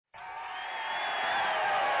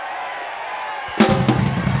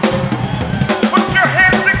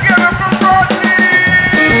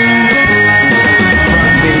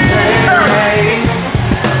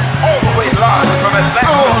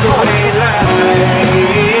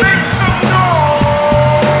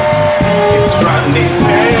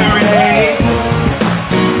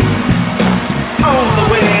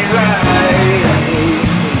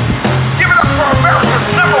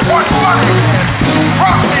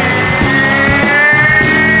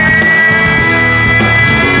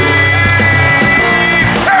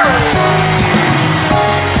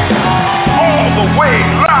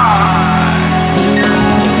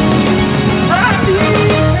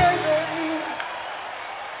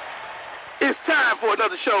for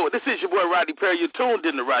another show. This is your boy Rodney Perry. You're tuned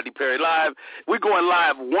in to Rodney Perry Live. We're going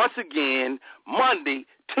live once again Monday,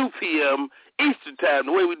 2 p.m. Eastern Time,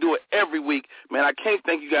 the way we do it every week. Man, I can't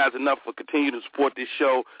thank you guys enough for continuing to support this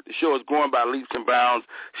show. The show is growing by leaps and bounds.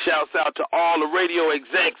 Shouts out to all the radio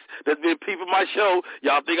execs that's been peeping my show.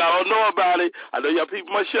 Y'all think I don't know about it. I know y'all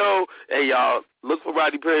peeping my show. Hey, y'all, look for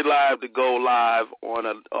Rodney Perry Live to go live on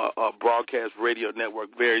a broadcast radio network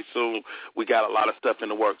very soon. We got a lot of stuff in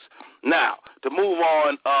the works. Now, to move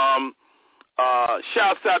on,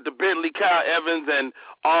 shouts out to Bentley, Kyle Evans, and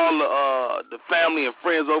all the family and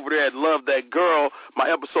friends over there at Love That Girl. My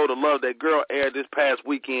episode of Love That Girl aired this past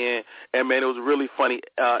weekend, and, man, it was a really funny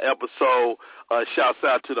episode. Shouts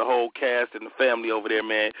out to the whole cast and the family over there,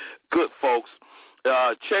 man. Good folks.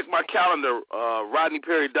 Check my calendar,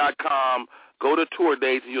 RodneyPerry.com. Go to tour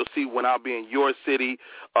dates, and you'll see when I'll be in your city.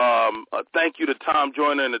 Thank you to Tom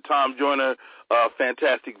Joyner and the Tom Joyner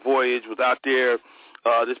Fantastic Voyage was out there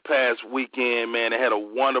this past weekend, man. They had a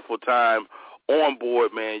wonderful time on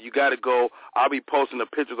board, man. You got to go. I'll be posting the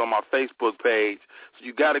pictures on my Facebook page, so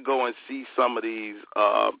you got to go and see some of these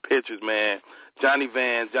pictures, man. Johnny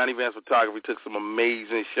Vans Photography took some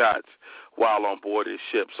amazing shots while on board this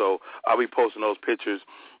ship, so I'll be posting those pictures.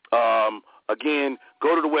 Again,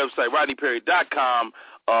 go to the website, RodneyPerry.com.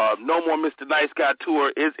 No More Mr. Nice Guy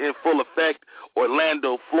Tour is in full effect.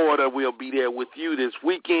 Orlando, Florida, will be there with you this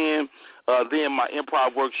weekend. Then my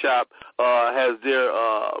improv workshop has their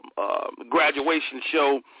graduation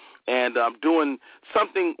show, and I'm doing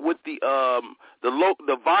something with the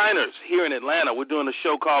Viners here in Atlanta. We're doing a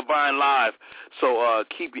show called Vine Live, so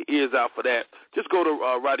keep your ears out for that. Just go to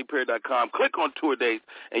RodneyPerry.com, click on tour dates,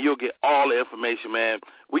 and you'll get all the information, man.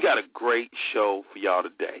 We got a great show for y'all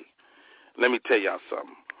today. Let me tell y'all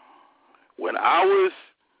something. When I was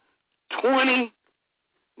 20,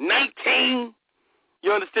 19,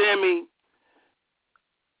 you understand me?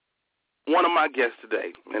 One of my guests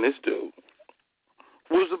today, and this dude,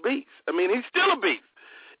 was a beast. I mean, he's still a beast.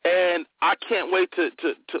 And I can't wait to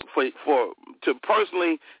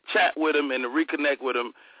personally chat with him and to reconnect with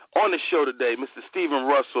him on the show today, Mr. Stephen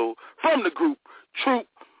Russell from the group Troop.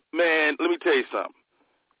 Man, let me tell you something.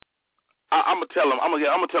 I'm gonna tell him.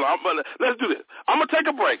 Let's do this. I'm gonna take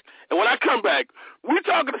a break, and when I come back, we're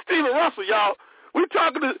talking to Stephen Russell, y'all. We're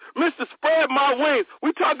talking to Mr. Spread My Wings.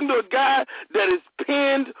 We're talking to a guy that has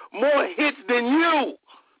penned more hits than you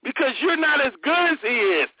because you're not as good as he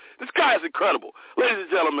is. This guy is incredible. Ladies and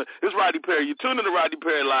gentlemen, it's Rodney Perry. You're tuning in to Rodney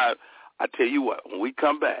Perry Live. I tell you what, when we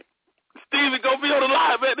come back, Stephen gonna be on the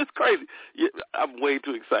live, man. This is crazy. Yeah, I'm way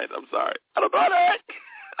too excited. I'm sorry. I don't know how to act.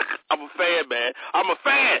 I'm a fan, man. I'm a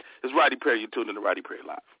fan. It's Rodney Perry. You're tuned in to Rodney Perry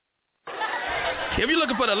Live. If you're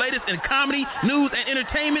looking for the latest in comedy, news, and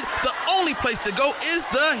entertainment, the only place to go is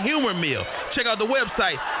the Humor Mill. Check out the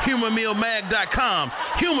website, humormillmag.com.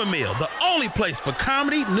 Humor Mill, the only place for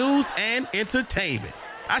comedy, news, and entertainment.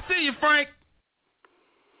 I see you, Frank.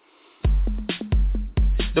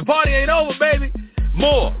 The party ain't over, baby.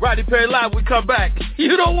 More Rodney Perry Live when we come back.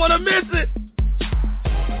 You don't want to miss it.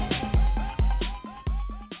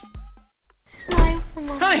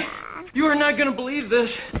 Honey, you are not going to believe this.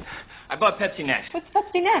 I bought Pepsi Next. What's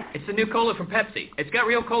Pepsi Next? It's the new cola from Pepsi. It's got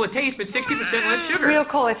real cola taste, but 60% less sugar. Real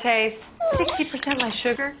cola taste. 60% less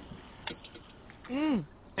sugar?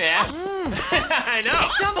 Yeah. I know.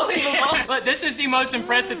 Unbelievable. But this is the most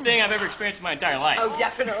impressive thing I've ever experienced in my entire life. Oh,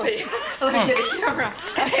 definitely. Let me get a camera.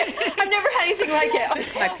 I've never had anything like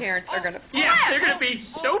it. My parents are going to... Yeah, they're going to be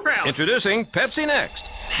so proud. Introducing Pepsi Next.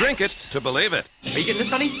 Drink it to believe it. Are you getting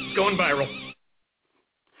this, honey? It's going viral.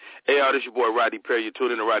 Hey, y'all, this your boy Rodney Perry. You're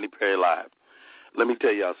tuning in to Rodney Perry Live. Let me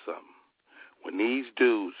tell y'all something. When these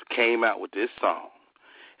dudes came out with this song,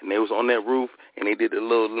 and they was on that roof, and they did a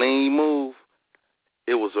little lean move,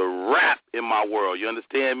 it was a wrap in my world. You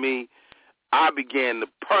understand me? I began to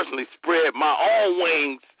personally spread my own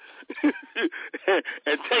wings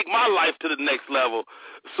and take my life to the next level.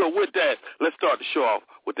 So with that, let's start the show off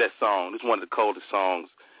with that song. This is one of the coldest songs.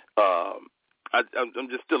 I'm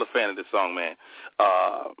just still a fan of this song, man.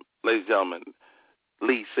 Ladies and gentlemen,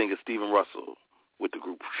 lead singer Stephen Russell with the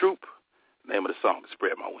group Troop. Name of the song is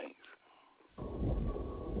Spread My Wings.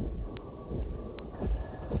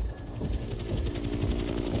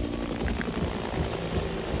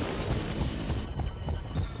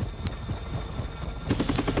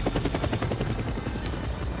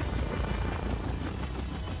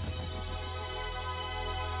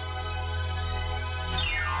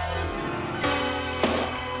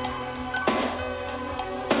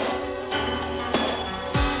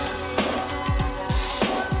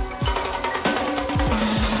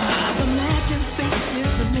 I've imagined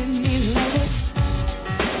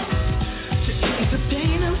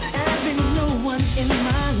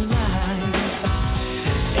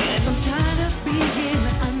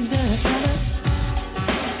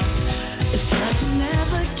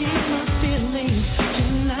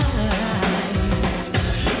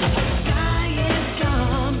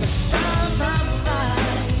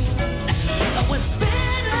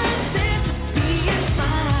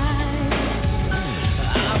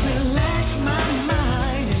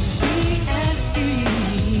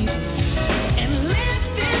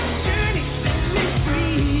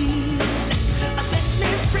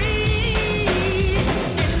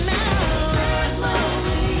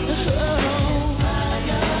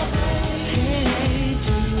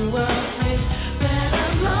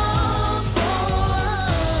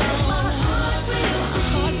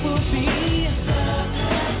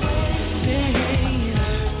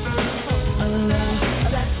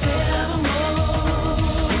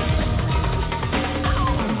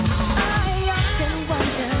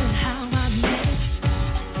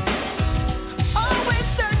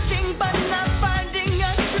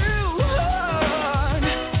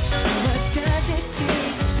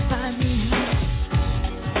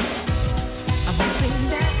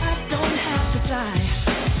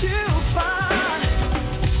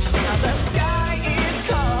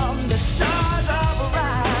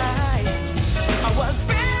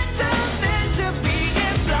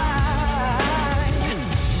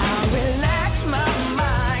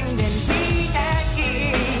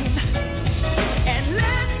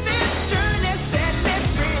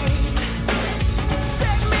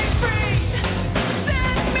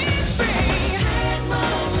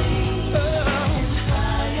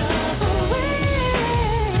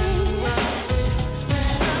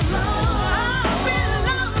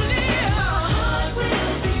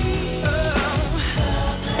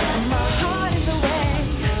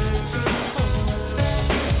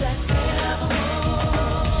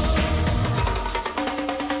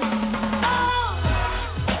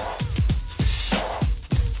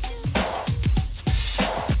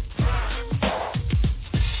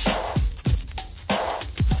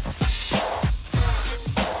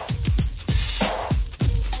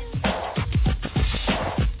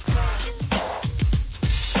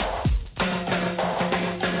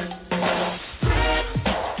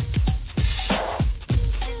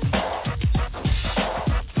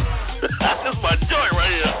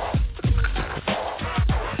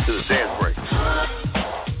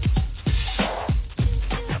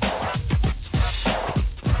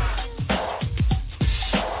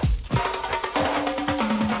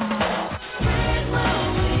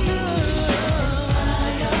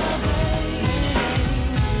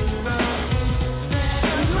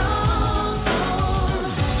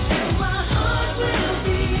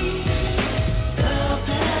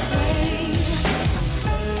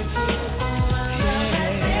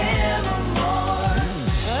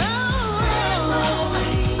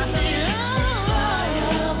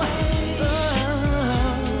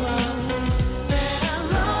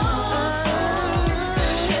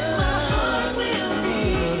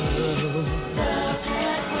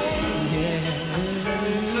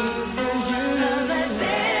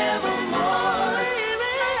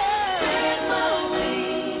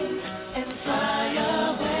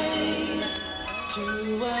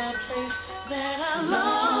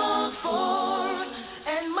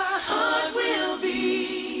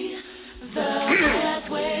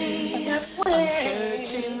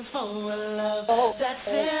What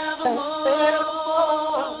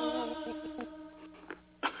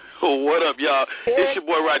up, y'all? It's your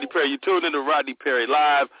boy Rodney Perry. You tuned in to Rodney Perry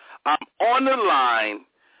Live. I'm on the line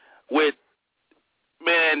with,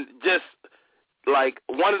 man, just like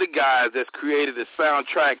one of the guys that's created a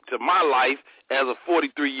soundtrack to my life as a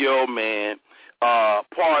 43-year-old man,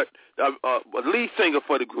 lead singer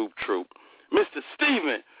for the group Troop, Mr.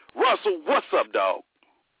 Steven Russell. What's up, dog?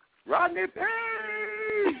 Rodney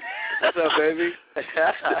Perry. What's up, baby?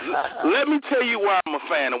 Let me tell you why I'm a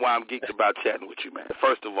fan and why I'm geeked about chatting with you, man.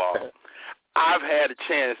 First of all, I've had a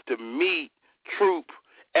chance to meet Troop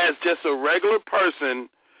as just a regular person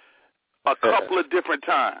a couple of different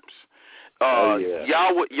times.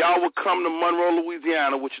 Y'all would come to Monroe,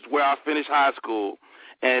 Louisiana, which is where I finished high school,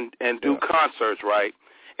 and do concerts, right?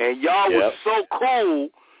 And y'all was so cool.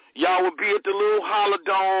 Y'all would be at the little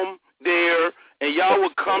Holodome there, and y'all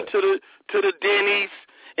would come to the Denny's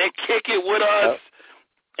and kick it with us.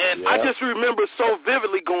 And I just remember so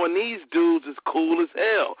vividly going, these dudes is cool as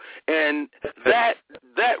hell. And that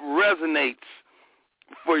resonates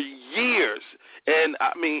for years. And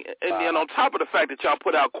I mean, and on top of the fact that y'all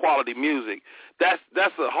put out quality music, that's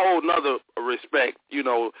a whole nother respect, you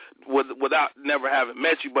know, without never having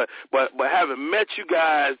met you, but having met you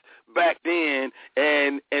guys back then,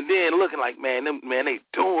 and then looking like, man, they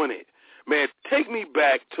doing it. Man, take me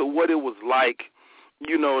back to what it was like,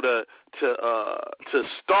 you know, to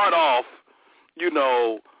start off, you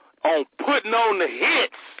know, on putting on the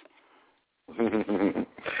hits.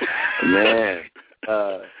 Man,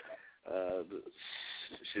 I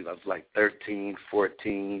was like 13,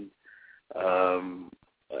 14, and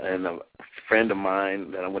a friend of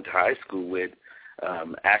mine that I went to high school with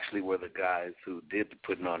actually were the guys who did the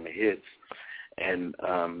putting on the hits. And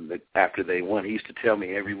after they won, he used to tell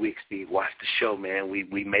me every week, Steve, watch the show, man.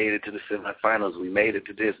 We made it to the semifinals. We made it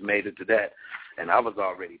to this, made it to that. And I was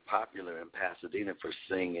already popular in Pasadena for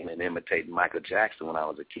singing and imitating Michael Jackson when I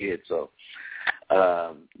was a kid. So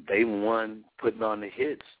they won putting on the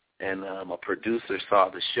hits. And a producer saw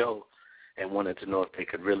the show and wanted to know if they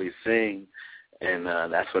could really sing. And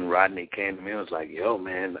that's when Rodney came to me and was like, yo,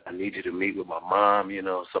 man, I need you to meet with my mom. You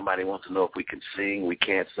know, somebody wants to know if we can sing. We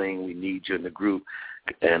can't sing. We need you in the group.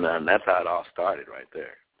 And that's how it all started right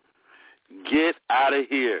there. Get out of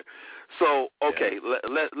here. So, okay,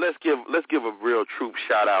 let's give a real Troop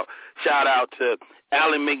shout out. Shout out to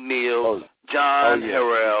Allie McNeil, John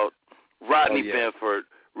Herald, Rodney Benford,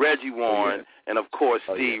 Reggie Warren, and, of course,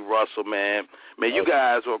 Steve Russell, man. Man, you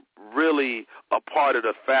guys were really a part of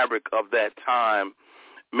the fabric of that time.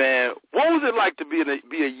 Man, what was it like to be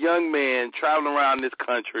a young man traveling around this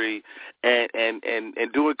country and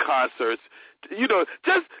doing concerts? You know,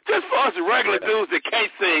 just for us regular dudes that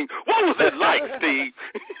can't sing, what was it like, Steve?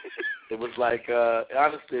 It was like,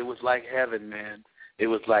 honestly, it was like heaven, man. It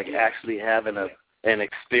was like actually having an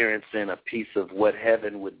experience and a piece of what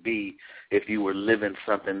heaven would be if you were living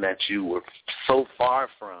something that you were so far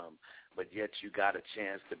from, but yet you got a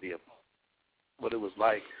chance to be what it was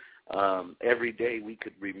like. Every day we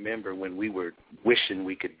could remember when we were wishing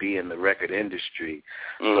we could be in the record industry.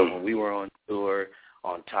 So when we were on tour,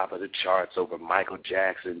 on top of the charts over Michael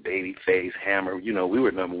Jackson, Babyface, Hammer, you know, we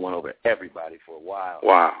were number one over everybody for a while.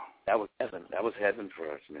 Wow. That was heaven. That was heaven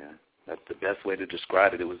for us, man. That's the best way to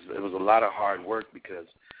describe it. It was a lot of hard work because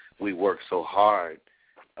we worked so hard,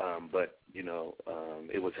 but, you know,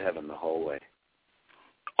 it was heaven the whole way.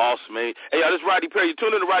 Awesome, man. Hey, y'all, this is Rodney Perry. You're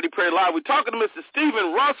tuning in to Rodney Perry Live. We're talking to Mr.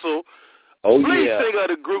 Steven Russell, lead singer of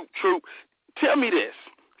the group Troop. Tell me this,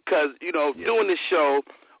 because, you know, doing this show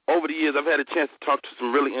over the years, I've had a chance to talk to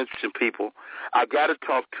some really interesting people. I got a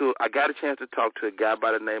chance to talk to a guy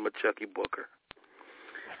by the name of Chucky Booker.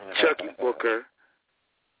 Chucky Booker,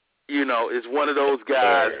 you know, is one of those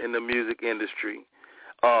guys in the music industry.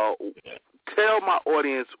 Tell my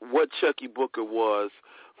audience what Chucky Booker was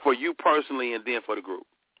for you personally and then for the group.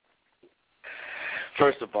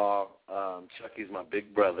 First of all, Chucky's my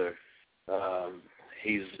big brother.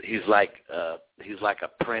 He's like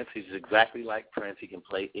a Prince. He's exactly like Prince. He can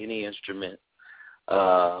play any instrument.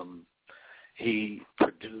 He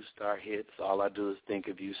produced our hits. All I Do Is Think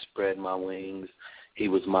of You, Spread My Wings. He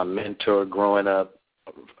was my mentor growing up.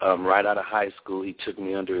 Right out of high school, he took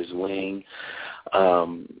me under his wing.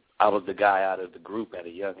 I was the guy out of the group at a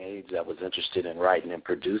young age that was interested in writing and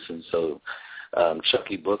producing. So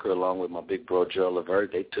Chucky Booker, along with my big bro Joe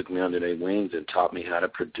Levert, they took me under their wings and taught me how to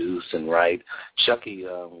produce and write. Chucky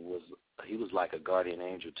was like a guardian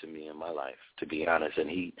angel to me in my life, to be honest. And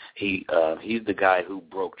he's the guy who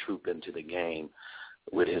broke Troop into the game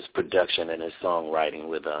with his production and his songwriting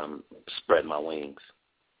with Spread My Wings.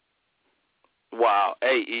 Wow.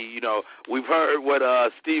 Hey, you know, we've heard what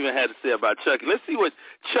Steven had to say about Chucky. Let's see what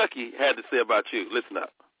Chucky had to say about you. Listen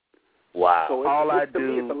up. Wow. So to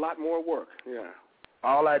me, it's a lot more work. Yeah.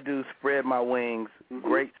 All I do is spread my wings. Mm-hmm.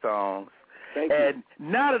 Great songs. Thank you.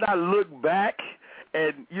 Now that I look back,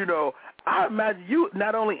 and, you know, I imagine you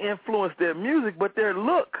not only influenced their music, but their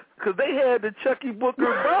look, because they had the Chucky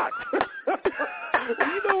Booker box.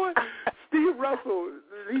 You know what? Steve Russell,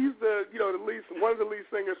 he's one of the lead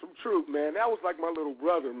singers from Troop, man. That was like my little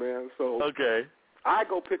brother, man. So okay, I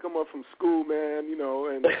go pick him up from school, man, you know,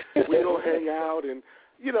 and we go hang out, and,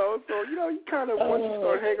 you know, so, you know, you kind of, once you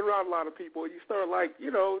start hanging around a lot of people, you start, like,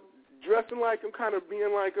 you know, dressing like them, kind of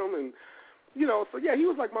being like them, and, you know, so, yeah, he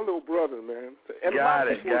was like my little brother, man. And a lot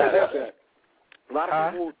of people have said that.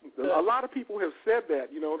 A lot of people have said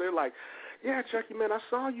that, you know, they're like, yeah, Chucky, man, I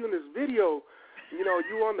saw you in this video. You know,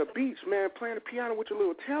 you on the beach, man, playing the piano with your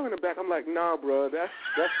little tail in the back. I'm like, nah, bro, that's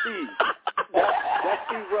Steve. That's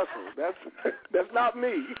Steve Russell. That's not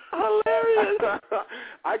me. Hilarious.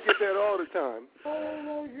 I get that all the time. Oh,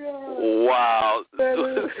 my Wow.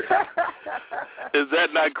 God. Is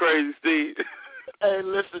that not crazy, Steve? Hey,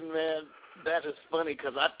 listen, man, that is funny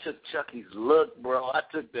because I took Chucky's look, bro. I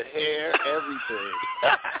took the hair, everything.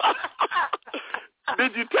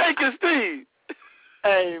 Did you take it, Steve?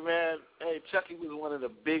 Hey, man. Hey, Chucky was one of the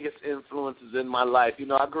biggest influences in my life. You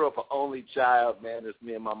know, I grew up an only child, man. It's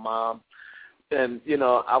me and my mom. And, you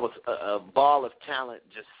know, I was a ball of talent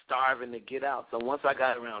just starving to get out. So once I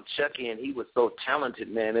got around Chucky and he was so talented,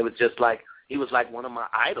 man, it was just like he was like one of my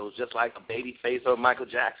idols, just like a Babyface or Michael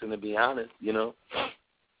Jackson, to be honest, you know.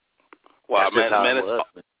 Wow, man,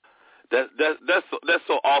 that's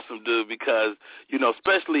so awesome, dude, because, you know,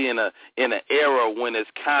 especially in an era when it's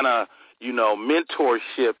kind of, you know,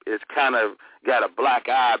 mentorship is kind of got a black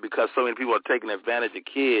eye because so many people are taking advantage of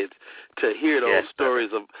kids. To hear those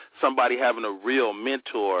stories of somebody having a real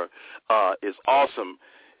mentor is awesome.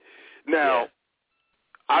 Now,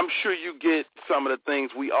 I'm sure you get some of the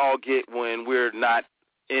things we all get when we're not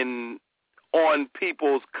on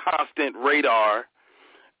people's constant radar.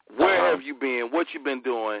 Where have you been? What you been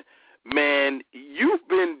doing? Man, you've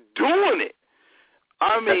been doing it.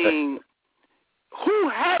 I mean, who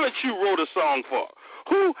haven't you wrote a song for?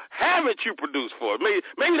 Who haven't you produced for?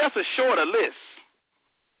 Maybe that's a shorter list.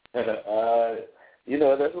 You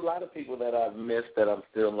know, there's a lot of people that I've missed that I'm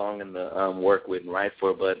still longing to work with and write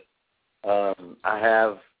for, but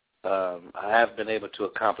I have been able to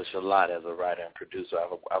accomplish a lot as a writer and producer.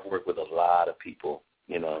 I've worked with a lot of people.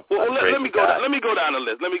 You know, well, let me go down the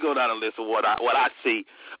list. Let me go down the list of what I see.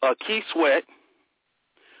 Keith Sweat,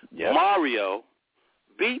 Mario,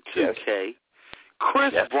 B2K,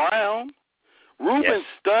 Chris Brown, Ruben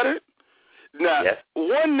Studdard. Now,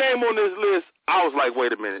 one name on this list, I was like,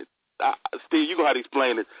 wait a minute. Steve, you're going to have to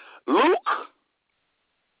explain this. Luke?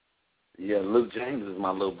 Yeah, Luke James is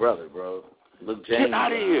my little brother, bro. Luke James. Get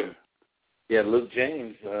out of here. Yeah, Luke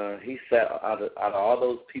James, he sat out of all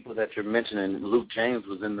those people that you're mentioning, Luke James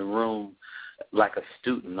was in the room like a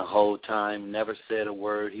student the whole time, never said a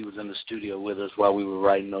word. He was in the studio with us while we were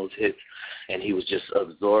writing those hits, and he was just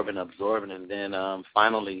absorbing. And then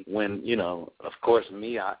finally, when, you know, of course,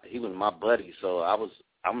 he was my buddy, so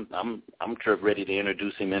I'm ready to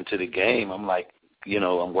introduce him into the game. I'm like, you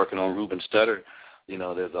know, I'm working on Ruben Studdard. You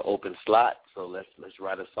know, there's an open slot, so let's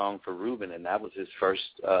write a song for Ruben, and that was his first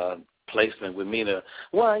placement with me.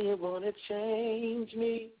 Why You Wanna Change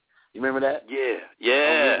Me? You remember that?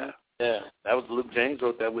 Yeah. That was Luke James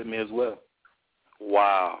wrote that with me as well.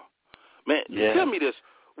 Wow, man. Tell me this: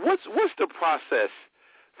 what's the process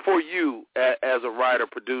for you as a writer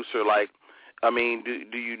producer? Like, I mean,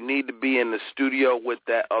 do you need to be in the studio with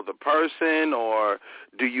that other person, or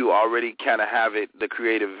do you already kind of have the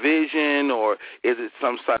creative vision, or is it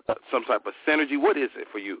some type of synergy? What is it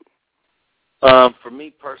for you? For me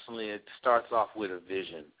personally, it starts off with a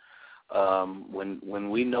vision. When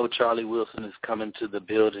we know Charlie Wilson is coming to the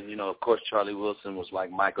building, you know, of course Charlie Wilson was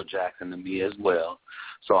like Michael Jackson to me as well.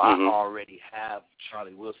 So I already have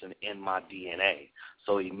Charlie Wilson in my DNA.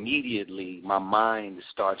 So immediately my mind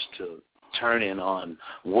starts to turn in on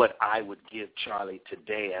what I would give Charlie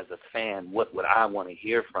today as a fan, what would I want to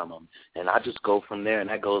hear from him. And I just go from there, and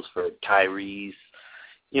that goes for Tyrese.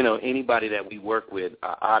 You know, anybody that we work with,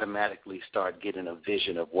 I automatically start getting a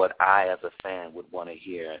vision of what I, as a fan, would want to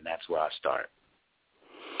hear, and that's where I start.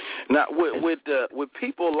 Now, with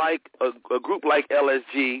people like a group like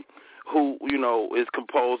LSG, who, you know, is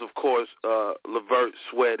composed, of course, Levert,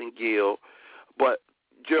 Sweat, and Gill, but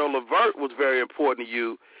Gerald Levert was very important to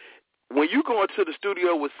you. When you go into the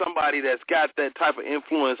studio with somebody that's got that type of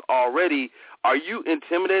influence already, are you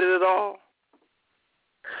intimidated at all?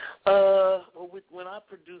 When I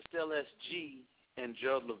produced LSG and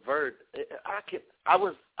Gerald Levert, I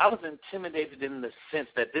was intimidated in the sense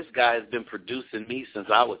that this guy has been producing me since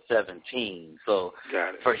I was 17. So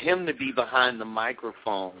for him to be behind the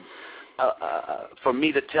microphone, for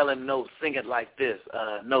me to tell him, no, sing it like this,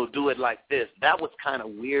 no, do it like this, that was kind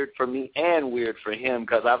of weird for me and weird for him,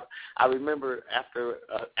 because I remember after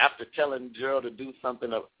telling Gerald to do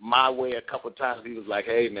something my way a couple of times, he was like,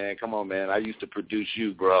 hey, man, come on, man, I used to produce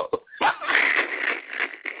you, bro.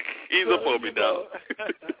 He's a phobia, though.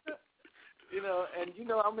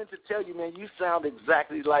 I meant to tell you, man, you sound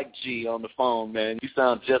exactly like G on the phone, man. You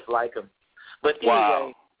sound just like him. But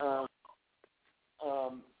anyway,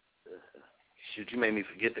 shoot, you made me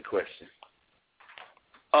forget the question.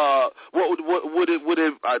 The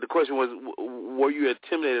question was, were you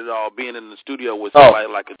intimidated at all being in the studio with somebody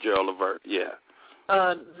like a Gerald Levert? Yeah.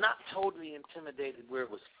 Not totally intimidated where it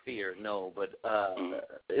was fear, no, but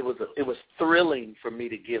it was thrilling for me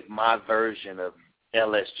to give my version of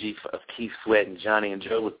LSG of Keith Sweat and Johnny and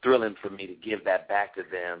Joe. It was thrilling for me to give that back to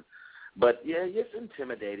them. But, yeah, it's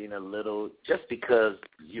intimidating a little just because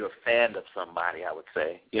you're a fan of somebody, I would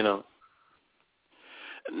say,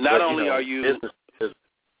 Not only are you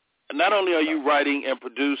writing and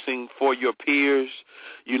producing for your peers,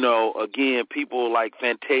 again, people like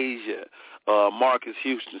Fantasia, Marcus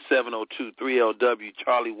Houston, 702, 3LW,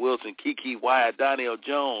 Charlie Wilson, Kiki Wyatt, Donnell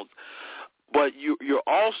Jones, but you're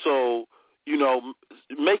also,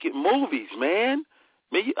 making movies, man.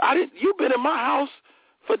 You've been in my house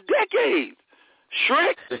for decades.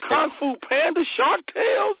 Shrek, Kung Fu Panda, Shark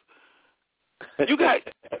Tales. You got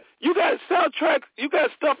soundtracks. You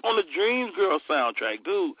got stuff on the Dreams Girl soundtrack,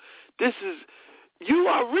 dude. You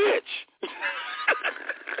are rich.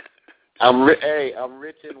 I'm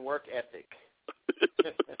rich in work ethic.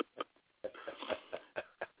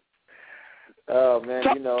 Oh man,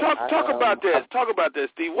 talk about that. Talk about that,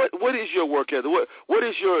 Steve. What is your work ethic? What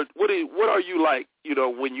are you like?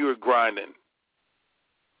 When you're grinding.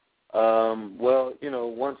 Well,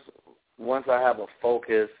 once I have a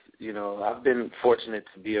focus, I've been fortunate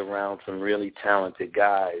to be around some really talented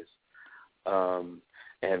guys,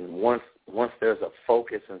 and once there's a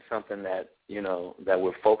focus and something that that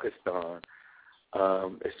we're focused on,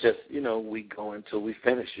 it's just we go until we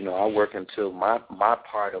finish. I work until my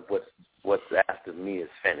part of what's asked of me is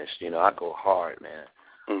finished. I go hard, man.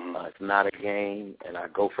 Mm-hmm. It's not a game, and I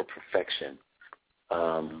go for perfection.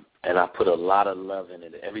 And I put a lot of love in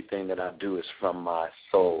it. Everything that I do is from my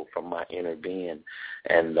soul, from my inner being,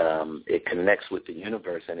 and it connects with the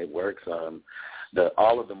universe, and it works.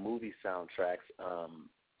 All of the movie soundtracks,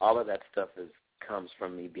 all of that stuff comes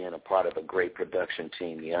from me being a part of a great production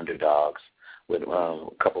team, the Underdogs, with a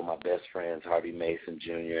couple of my best friends, Harvey Mason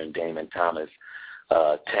Jr. and Damon Thomas,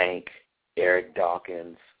 Tank, Eric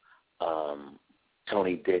Dawkins,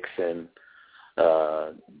 Tony Dixon,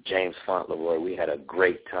 James Fauntleroy. We had a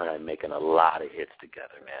great time making a lot of hits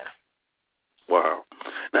together, man. Wow.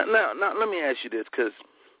 Now let me ask you this, because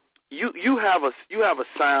you have a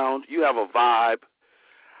sound, you have a vibe.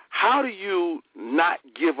 How do you not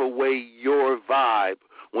give away your vibe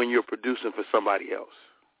when you're producing for somebody else?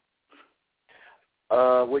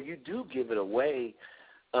 Well, you do give it away,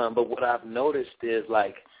 but what I've noticed is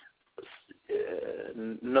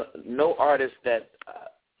no artist that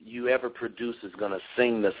you ever produce is going to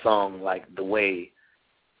sing the song like the way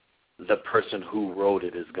the person who wrote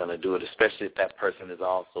it is going to do it, especially if that person is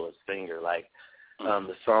also a singer.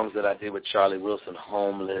 The songs that I did with Charlie Wilson,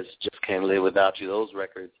 Homeless, Just Can't Live Without You, those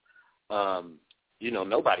records,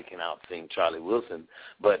 nobody can out-sing Charlie Wilson,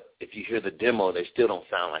 but if you hear the demo, they still don't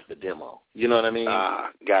sound like the demo. You know what I mean?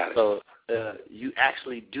 Got it. So you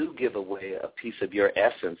actually do give away a piece of your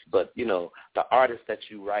essence, but, the artists that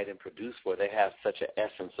you write and produce for, they have such an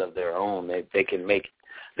essence of their own. They can make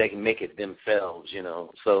it themselves,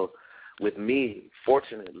 So with me,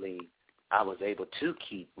 fortunately, I was able to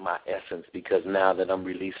keep my essence, because now that I'm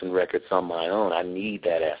releasing records on my own, I need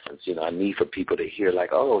that essence. I need for people to hear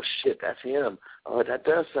oh, shit, that's him. Oh, that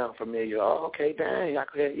does sound familiar. Oh, okay, dang.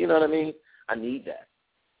 You know what I mean? I need that.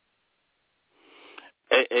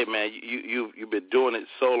 Hey man, you've been doing it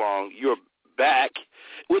so long. You're back,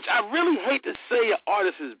 which I really hate to say an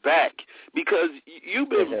artist is back, because you've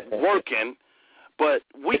been working, but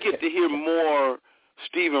we get to hear more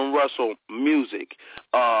Stephen Russell music.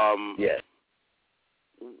 Yes.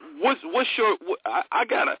 What's your? I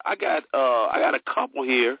got a couple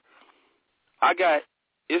here. I got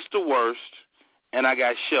It's the Worst, and I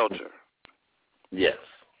got Shelter. Yes.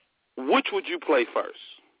 Which would you play first?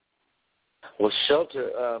 Well,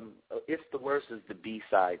 Shelter, It's the Worst is the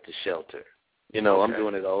B-side to Shelter. You know, I'm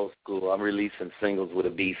doing it old school. I'm releasing singles with a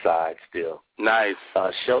B-side still. Nice.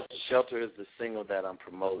 Shelter is the single that I'm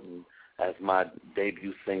promoting as my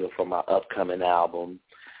debut single for my upcoming album,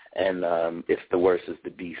 and It's the Worst is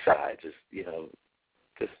the B-side. Just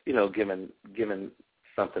giving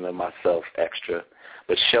something of myself extra.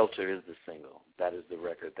 But Shelter is the single. That is the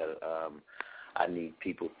record that I need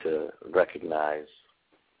people to recognize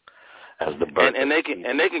as the birth. And they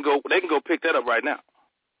can go pick that up right now.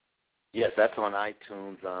 Yes, that's on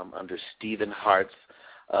iTunes under Stephen Hart's.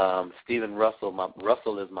 Stephen Russell.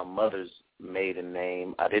 Russell is my mother's maiden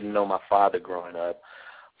name. I didn't know my father growing up.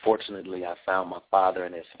 Fortunately, I found my father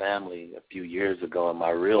and his family a few years ago, and my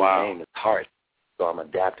real name is Hart. So I'm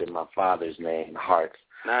adapting my father's name, Hart.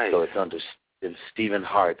 Nice. So it's under Stephen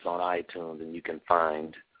Hart's on iTunes, and you can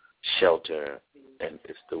find Shelter, and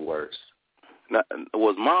It's the Worst. Now,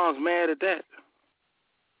 was Mom's mad at that?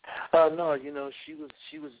 No, she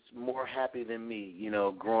was more happy than me,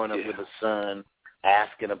 growing up with a son,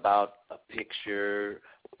 asking about a picture,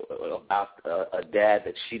 about a dad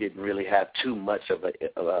that she didn't really have too much of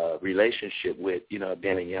a relationship with,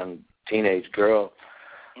 being a young teenage girl.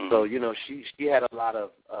 Mm-hmm. So, she had a lot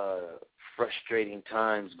of frustrating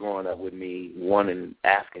times growing up with me,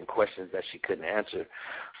 asking questions that she couldn't answer.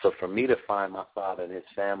 So for me to find my father and his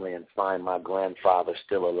family and find my grandfather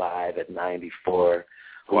still alive at 94,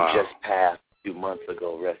 who just passed a few months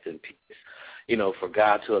ago, rest in peace. For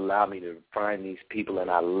God to allow me to find these people and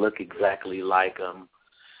I look exactly like them,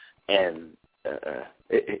 and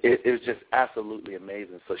it was just absolutely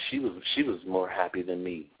amazing. So she was more happy than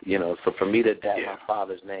me, So for me to adapt my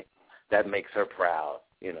father's name, that makes her proud,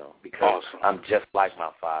 because I'm just like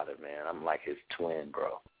my father, man. I'm like his twin,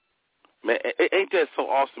 bro. Man, ain't that so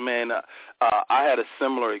awesome, man? I had a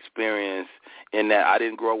similar experience in that I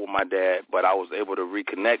didn't grow up with my dad, but I was able to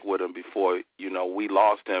reconnect with him before, we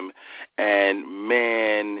lost him. And,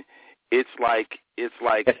 man, it's like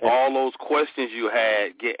all those questions you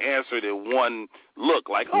had get answered in one look.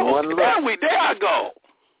 Like, there I go.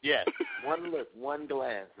 Yeah, one look, one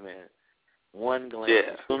glance, man. One glance.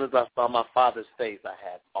 Yeah. As soon as I saw my father's face, I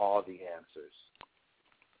had all the answers.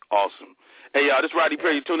 Awesome. Hey, y'all, this is Rodney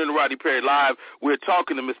Perry. You're tuning in to Rodney Perry Live. We're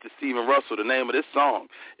talking to Mr. Stephen Russell. The name of this song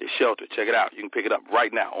is Shelter. Check it out. You can pick it up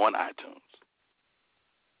right now on iTunes.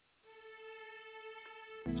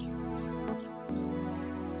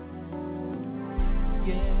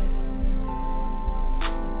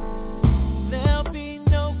 There'll be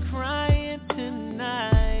no crying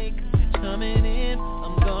tonight, 'cause you're coming in.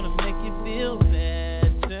 I'm gonna make you feel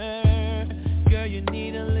better. Girl, you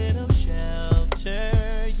need a little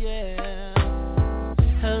shelter, yeah.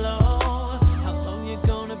 Hello, how long you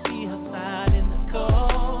gonna be outside in the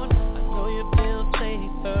cold? I know you feel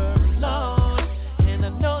safer alone, and I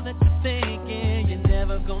know that you're thinking you're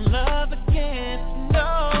never gonna love again.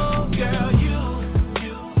 No, girl, you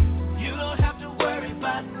don't have to worry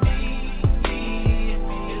about me.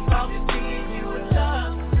 As long as me and you are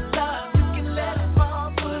love, you can let it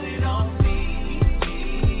fall, put it on me,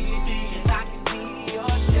 and I can be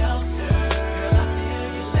your shelter. Girl, I feel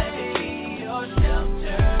you, let me be your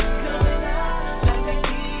shelter. Let me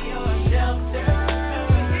be your shelter. Let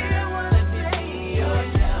me be your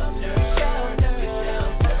shelter.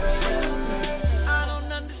 I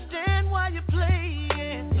don't understand why you're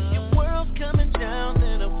playing. If your world's coming down,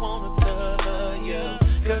 then I wanna cover you.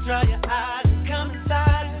 Girl, dry your eyes and come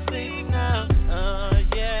inside and sleep now.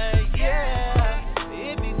 Yeah.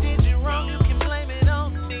 If you did you wrong, you can blame it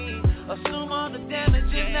on me. Assume all the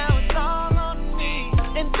damages, now it's all on me.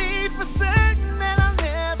 And be for certain that I'll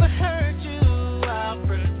never hurt you. I'll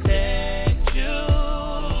protect you.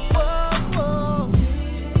 Whoa.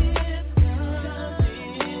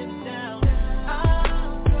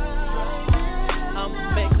 I'll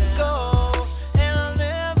make it go, and I'll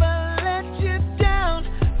never let you down.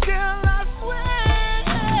 Girl, I swear.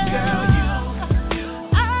 Girl, you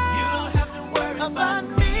don't have to worry about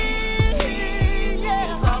me.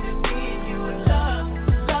 As long as me and you are love,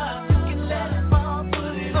 you can let it fall,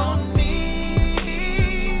 put it on me,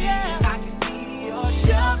 and I can be your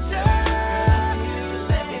shelter.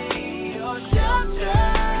 Let me be your shelter.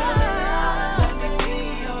 Let me be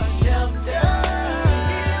your shelter.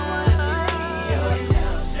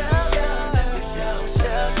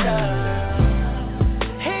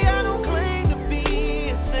 Hey, I don't claim to be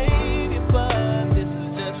a savior, but this is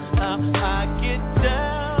just how I get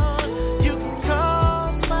down. You can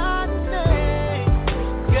call my name,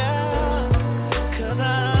 girl, 'cause I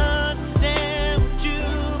understand what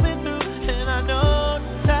you've been through, and I know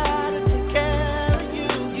just how to take care of you.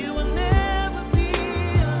 You will never be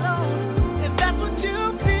alone, if that's what you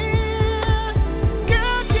feel.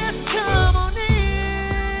 Girl, just come on in.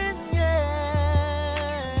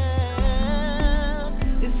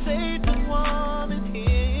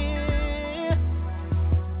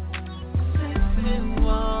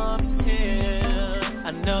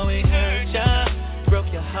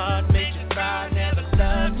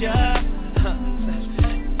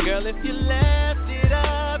 If you left it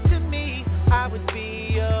up to me, I would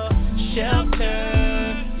be your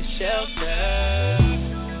shelter, your shelter.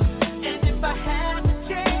 And if I had the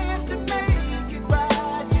chance to make it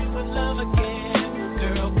right, you would love again.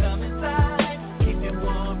 Girl, come inside, keep you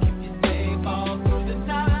warm, keep you safe all through the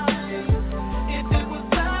night. If it was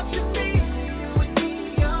up to me, you would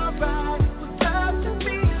be alright. If it was up to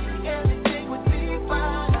me, everything would be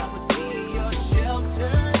fine. I would be your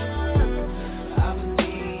shelter. I would be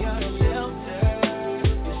your shelter,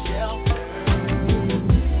 your shelter.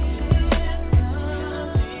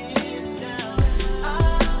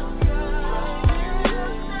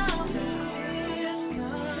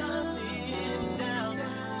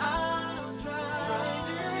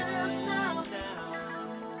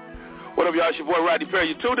 What up, y'all? It's your boy, Rodney Perry.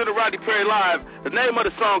 You tuned in to Rodney Perry Live. The name of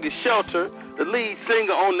the song is Shelter. The lead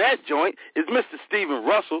singer on that joint is Mr. Stephen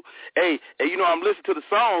Russell. Hey, you know, I'm listening to the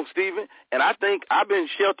song, Stephen, and I think I've been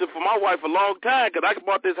sheltered for my wife a long time because I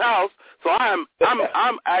bought this house, so I'm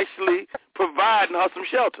actually providing her some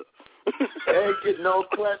shelter. Hey, no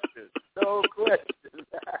question. No question.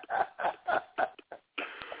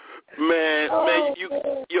 Man,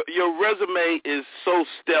 your resume is so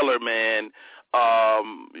stellar, man.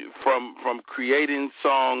 From creating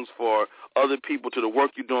songs for other people to the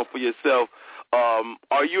work you're doing for yourself.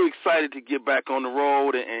 Are you excited to get back on the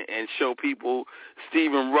road and show people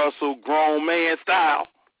Stephen Russell grown man style?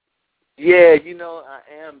 Yeah, you know, I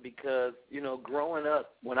am because, you know, growing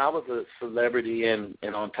up, when I was a celebrity and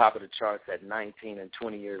on top of the charts at 19 and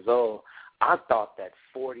 20 years old, I thought that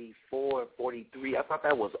 44, 43, I thought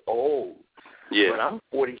that was old. Yeah. But I'm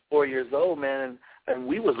 44 years old, man, and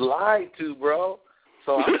we was lied to, bro.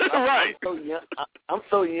 So right. I'm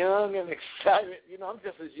so young and excited. You know, I'm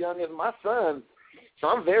just as young as my son. So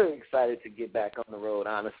I'm very excited to get back on the road,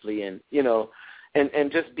 honestly, and, you know,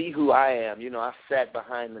 and just be who I am. You know, I sat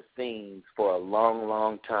behind the scenes for a long,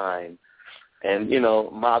 long time. And, you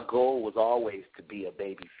know, my goal was always to be a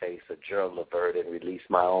baby face, a Gerald Levert, and release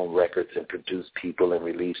my own records and produce people and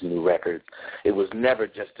release new records. It was never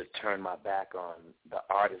just to turn my back on the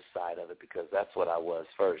artist side of it because that's what I was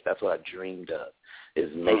first. That's what I dreamed of,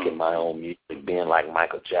 is making my own music, being like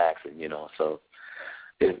Michael Jackson, you know. So,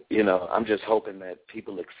 you know, I'm just hoping that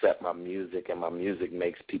people accept my music and my music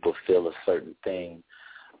makes people feel a certain thing.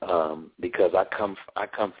 Because I come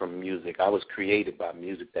from music. I was created by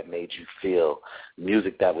music that made you feel,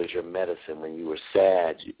 music that was your medicine. When you were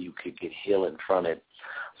sad, you could get healing from it.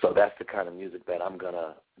 So that's the kind of music that I'm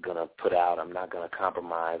gonna put out. I'm not gonna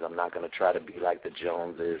compromise. I'm not gonna try to be like the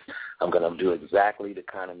Joneses. I'm gonna do exactly the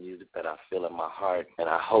kind of music that I feel in my heart, and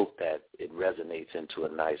I hope that it resonates into a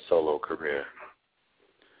nice solo career.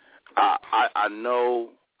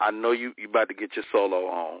 I know you about to get your solo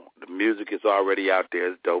on. The music is already out there.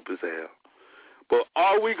 It's dope as hell. But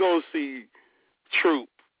are we going to see Troop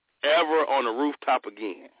ever on the rooftop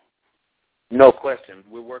again? No question.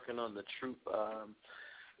 We're working on the Troop.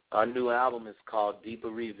 Our new album is called Deeper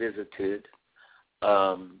Revisited.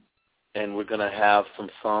 And we're going to have some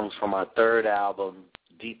songs from our third album,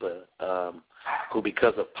 Deeper, who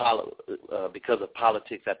because of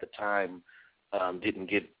politics at the time didn't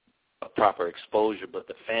get a proper exposure, but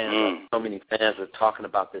the fans, so many fans are talking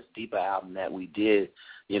about this Deeper album that we did,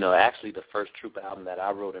 you know, actually the first Troop album that I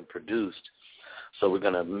wrote and produced. So we're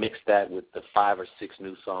going to mix that with the 5 or 6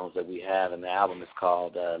 new songs that we have, and the album is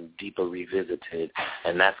called Deeper Revisited,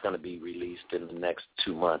 and that's going to be released in the next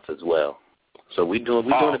 2 months as well. So we're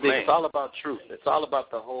doing a big, it's all about Troop. It's all about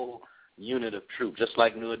the whole unit of Troop. Just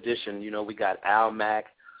like New Edition, you know, we got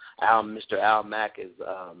Mr. Al Mack is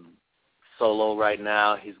solo right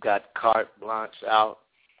now. He's got Carte Blanche out.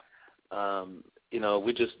 You know,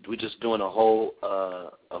 we're just doing a whole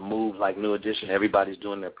a move like New Edition. Everybody's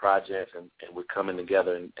doing their projects, and we're coming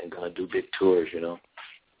together and going to do big tours, you know.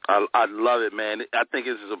 I love it, man. I think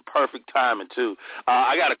this is a perfect timing, too.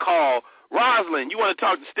 I got a call. Rosalind, you want to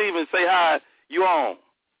talk to Stephen? Say hi. You on?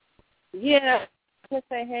 Yeah. Just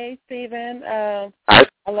say, hey, Stephen. I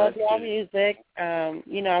love your music.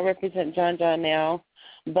 You know, I represent John now.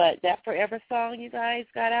 But that Forever song you guys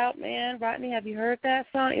got out, man, Rodney, have you heard that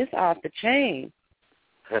song? It's off the chain.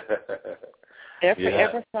 Their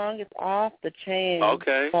Forever song is off the chain.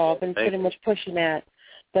 Okay. So I've been pretty much pushing that.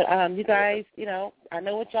 But you guys, you know, I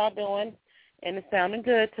know what y'all doing, and it's sounding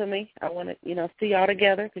good to me. I want to, you know, see y'all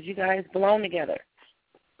together because you guys belong together.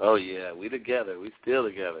 Oh, yeah, we together. We still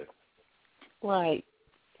together. Right.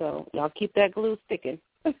 So y'all keep that glue sticking.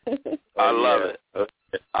 I love it. Okay.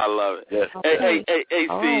 I love it. Yes. Hey,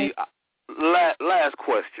 Steve, last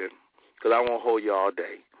question, because I won't hold you all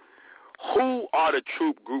day. Who are the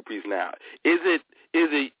Troop groupies now? Is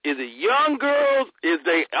it young girls? Is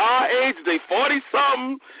they our age? Is they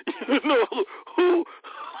 40-something? You know,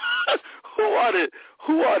 who are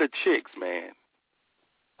the chicks, man?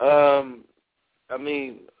 I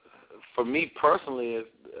mean, for me personally,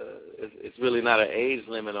 it's really not an age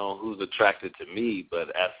limit on who's attracted to me. But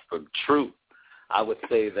as for Troop, I would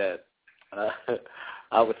say that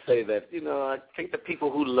you know, I think the people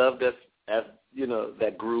who loved us, as you know,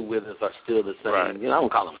 that grew with us are still the same. Right. You know, I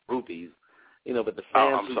don't call them groupies. You know, but the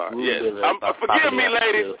fans who grew with us. Forgive me,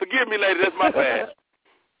 ladies. Forgive me, ladies. That's my bad.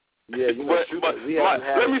 Yeah, you know,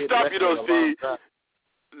 let me stop you though, Steve.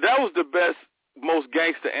 That was the best, most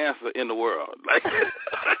gangster answer in the world. Like,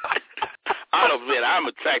 I don't mean I'm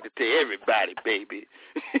attracted to everybody, baby.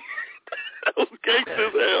 That was gangster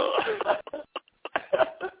as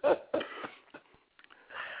hell.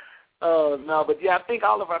 Oh, no, but yeah, I think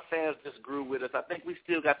all of our fans just grew with us. I think we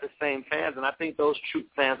still got the same fans, and I think those Troop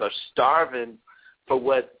fans are starving for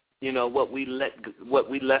what we left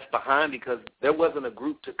behind, because there wasn't a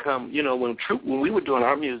group to come. You know, when we were doing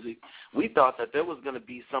our music, we thought that there was going to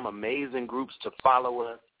be some amazing groups to follow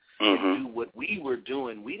us and do what we were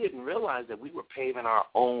doing. We didn't realize that we were paving our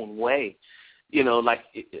own way. You know, like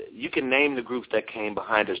you can name the groups that came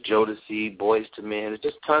behind us: Jodeci, Boyz II Men. There's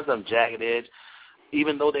just tons of them, Jagged Edge.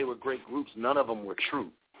 Even though they were great groups, none of them were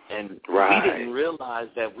Troop. And we didn't realize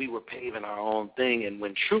that we were paving our own thing. And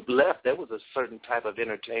when Troop left, there was a certain type of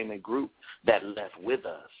entertainment group that left with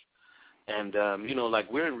us. And, you know, like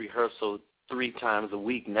we're in rehearsal 3 times a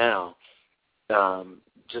week now,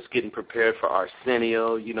 just getting prepared for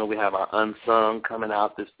Arsenio. You know, we have our Unsung coming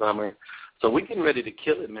out this summer. So we're getting ready to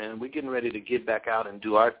kill it, man. We're getting ready to get back out and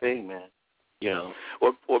do our thing, man. You know.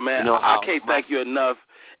 Well, man, you know, I can't thank you enough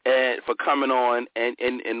for coming on,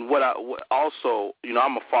 and what also, you know,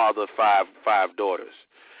 I'm a father of five daughters,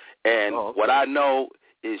 and what I know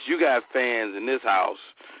is you got fans in this house,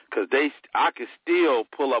 because I can still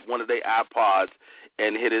pull up one of their iPods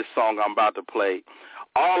and hear this song I'm about to play.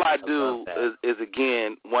 All I do is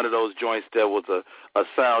again one of those joints that was a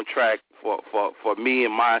soundtrack for me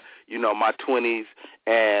and my 20s,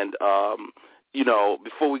 and you know,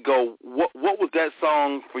 before we go, what was that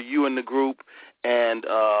song for you and the group? And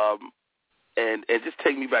just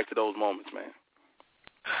take me back to those moments, man.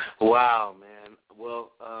 Wow, man.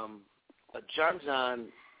 Well, John,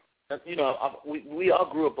 you know, we all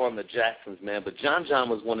grew up on the Jacksons, man, but John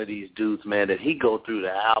was one of these dudes, man, that he'd go through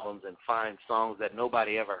the albums and find songs that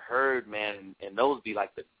nobody ever heard, man, and those be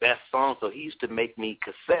like the best songs. So he used to make me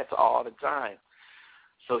cassettes all the time.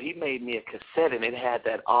 So he made me a cassette, and it had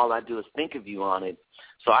that All I Do Is Think of You on it.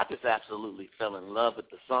 So I just absolutely fell in love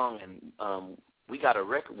with the song, and we got a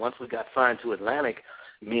record. Once we got signed to Atlantic,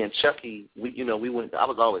 me and Chucky, we went. I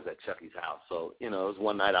was always at Chucky's house. So, you know, it was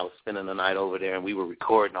one night I was spending the night over there, and we were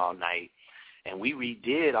recording all night. And we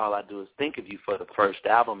redid All I Do Is Think of You for the first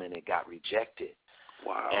album, and it got rejected.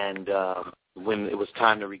 Wow. And when it was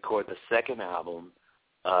time to record the second album,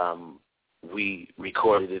 we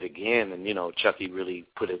recorded it again, and, you know, Chucky really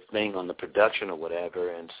put his thing on the production or whatever,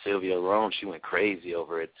 and Sylvia Rohn, she went crazy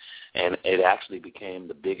over it, and it actually became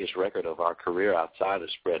the biggest record of our career outside of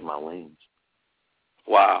Spread My Wings.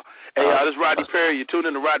 Wow. Hey, this is Rodney Perry. You're tuned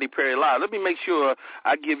in to Rodney Perry Live. Let me make sure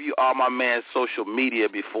I give you all my man's social media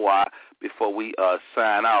before we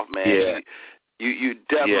sign off, man. Yeah. You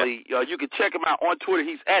definitely, you can check him out on Twitter.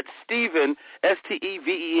 He's at Steven,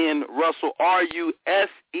 Steven Russell, Russell,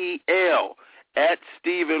 at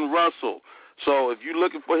Steven Russell. So if you're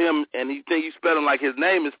looking for him and you think you spell him like his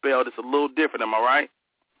name is spelled, it's a little different. Am I right?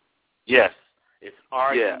 Yes. It's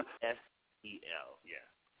Rusel. Yeah.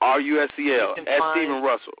 Rusel, at Steven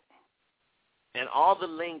Russell. And all the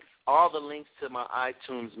links to my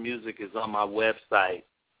iTunes music is on my website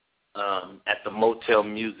at the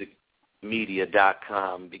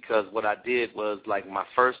motelmusicmedia.com, because what I did was, like, my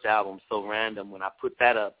first album, So Random, when I put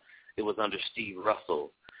that up, it was under Steve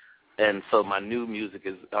Russell. And so my new music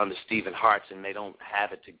is under Stephen Hart's, and they don't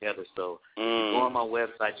have it together. So if you go on my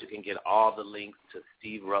website, you can get all the links to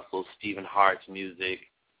Steve Russell, Stephen Hart's music,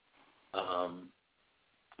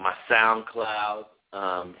 my SoundCloud.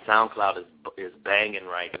 SoundCloud is banging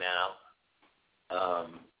right now.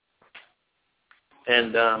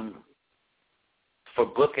 And for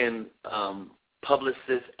booking,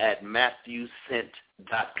 publicists at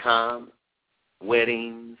MatthewSent.com,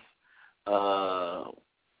 weddings,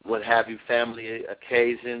 what have you, family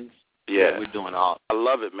occasions. Yeah, we're doing all. I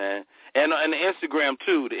love it, man. And the Instagram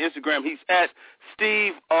too. The Instagram, he's at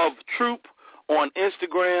Steve of Troop on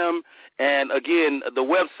Instagram, and again, the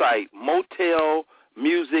website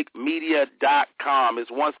motelmusicmedia.com is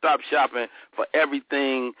one-stop shopping for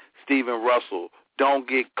everything Steven Russell don't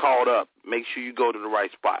get caught up. Make sure you go to the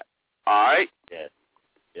right spot. All right? Yes.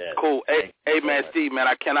 Yes. Cool. Hey, man, Steve, man,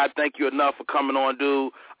 I cannot thank you enough for coming on,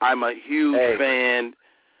 dude. I'm a huge fan.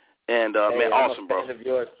 And, man, awesome, bro. I'm a fan of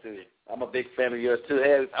yours, too. I'm a big fan of yours, too.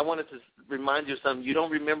 Hey, I wanted to remind you of something. You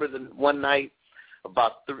don't remember the one night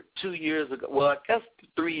about 2 years ago, well, I guess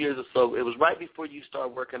 3 years or so. It was right before you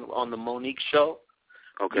started working on the Monique show.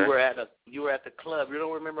 Okay. You were at the club. You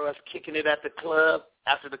don't remember us kicking it at the club,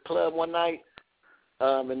 after the club one night?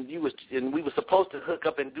 And we were supposed to hook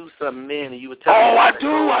up and do something then, and you were telling me. I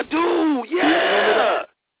do. Yeah.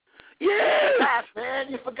 Yeah.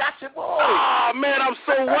 Man, you forgot your boy. Oh, man, I'm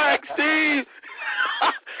so whack, Steve.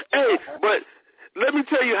 Hey, but let me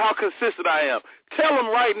tell you how consistent I am. Tell him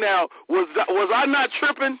right now, was I not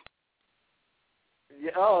tripping?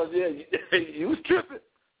 Yeah, you was tripping.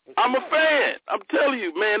 I'm a fan. I'm telling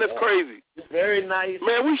you, man, that's crazy. It's very nice.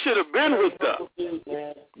 Man, we should have been hooked up.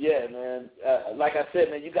 Man. Yeah, man. Like I said,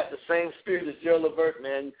 man, you got the same spirit as Joe Levert,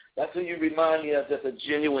 man. That's who you remind me of, just a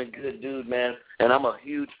genuine good dude, man. And I'm a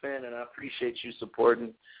huge fan, and I appreciate you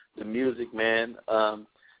supporting the music, man.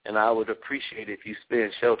 And I would appreciate it if you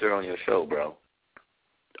spend shelter on your show, bro.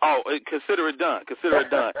 Oh, consider it done. Consider it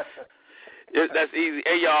done. That's easy.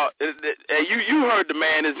 Hey, y'all, hey, you heard the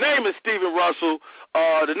man. His name is Stephen Russell.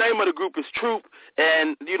 The name of the group is Troop,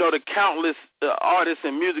 and, you know, the countless artists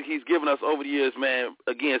and music he's given us over the years, man.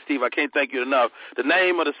 Again, Steve, I can't thank you enough. The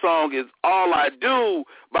name of the song is All I Do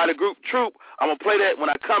by the group Troop. I'm going to play that. When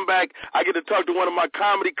I come back, I get to talk to one of my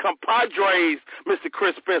comedy compadres, Mr.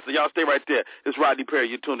 Chris Spencer. Y'all stay right there. It's Rodney Perry.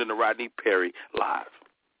 You're tuned in to Rodney Perry Live.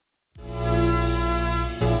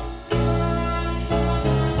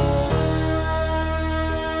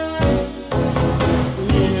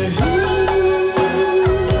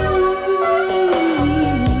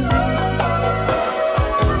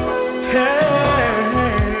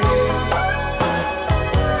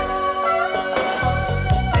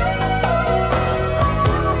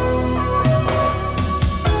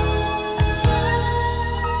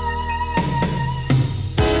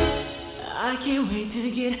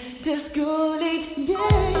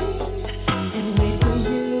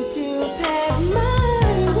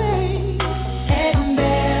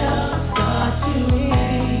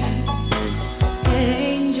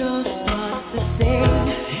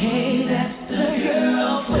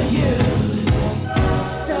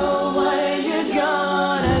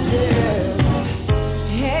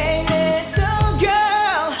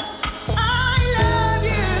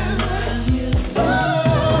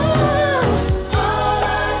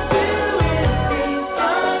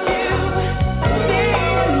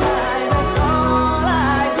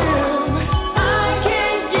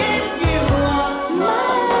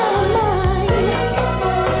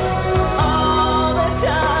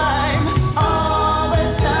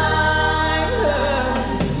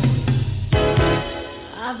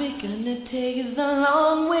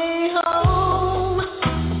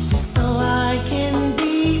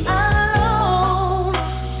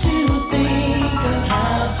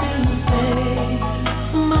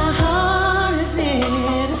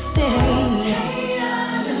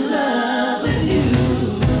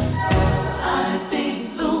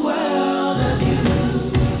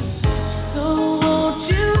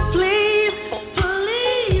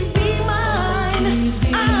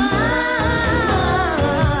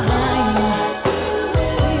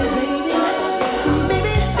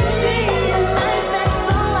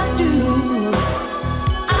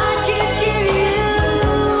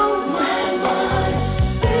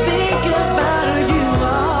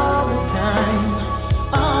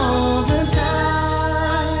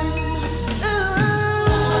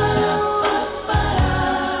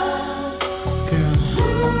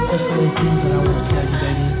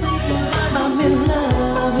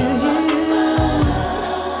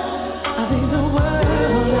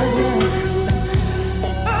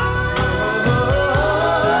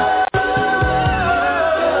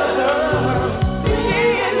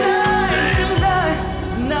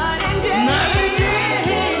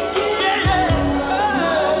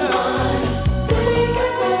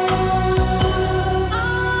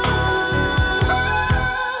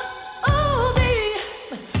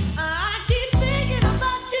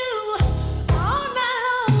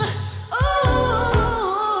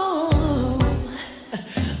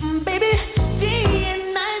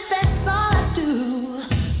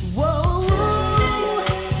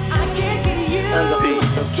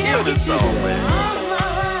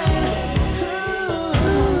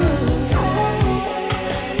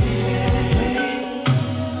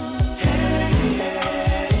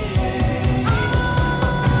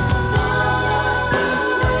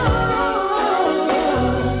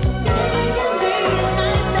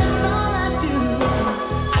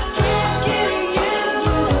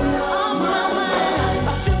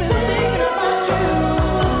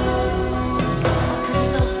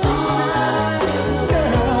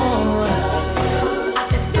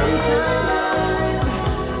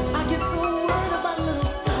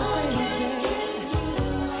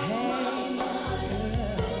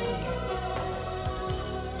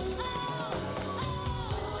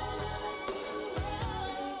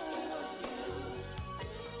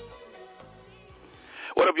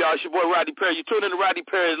 up, y'all? It's your boy, Rodney Perry. You tuned in to Rodney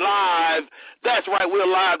Perry Live. That's right, we're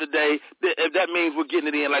live today. That means we're getting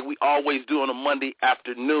it in like we always do on a Monday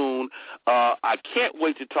afternoon. I can't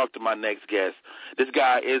wait to talk to my next guest. This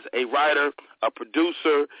guy is a writer, a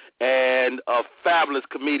producer, and a fabulous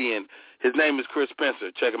comedian. His name is Chris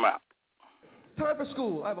Spencer. Check him out. Time for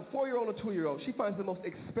school. I have a 4-year-old and a 2-year-old. She finds the most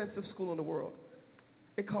expensive school in the world.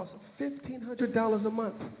 It costs $1,500 a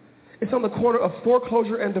month. It's on the corner of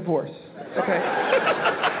foreclosure and divorce. Okay?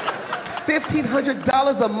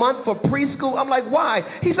 $1,500 a month for preschool. I'm like, why?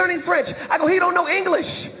 He's learning French. I go, he don't know English.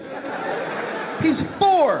 He's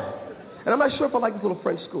 4. And I'm not sure if I like this little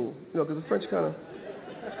French school. You know, because the French kind of...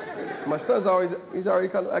 My son's he's already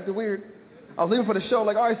kind of acting weird. I was leaving for the show. I'm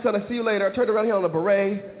like, all right, son, I'll see you later. I turned around here on a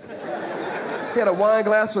beret. He had a wine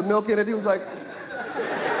glass with milk in it. He was like...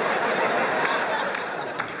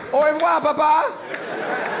 Au revoir, Papa.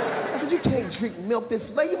 I said, you can't drink milk this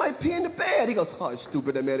late. You might pee in the bed. He goes, oh,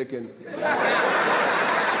 stupid American.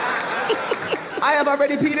 I have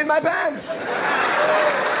already peed in my pants.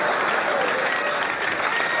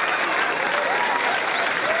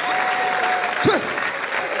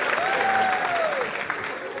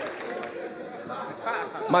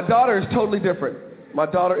 My daughter is totally different. My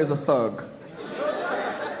daughter is a thug.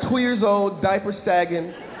 2 years old, diaper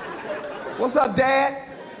sagging. What's up, Dad?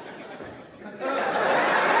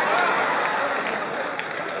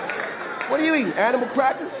 What are you eating? Animal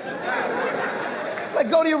crackers? Like,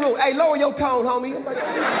 go to your room. Hey, lower your tone, homie. I'm like,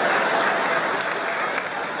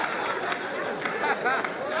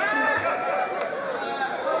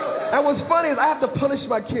 and what's funny is I have to punish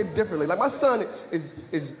my kid differently. Like, my son is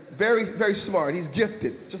very, very smart. He's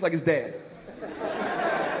gifted, just like his dad.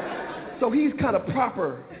 So he's kind of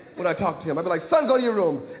proper when I talk to him. I'd be like, son, go to your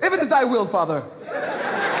room. If it is thy will, Father.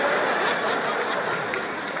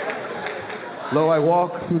 Lo, I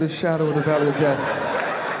walk through the shadow of the valley of death.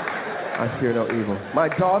 I fear no evil. My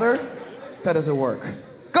daughter, that doesn't work.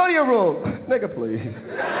 Go to your room. Nigga, please.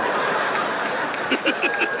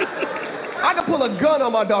 I can pull a gun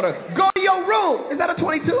on my daughter. Go to your room. Is that a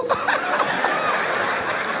 22? Is that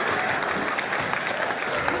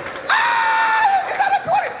a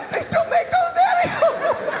 20? They still make those, Daddy?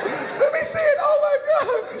 Let me see it. Oh, my God.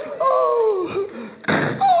 Oh,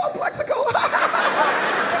 a plexico.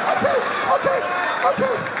 Okay.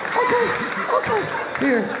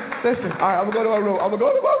 Here, listen. All right, I'm going to go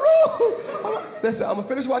to my room. Listen, I'm going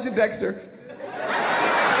to finish watching Dexter.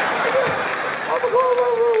 I'm going to go to my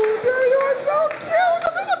room. There you are, so cute.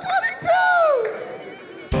 I'm in the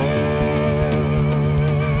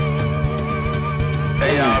 22.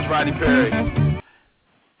 Hey, y'all, it's Rodney Perry.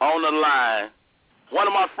 On the line. One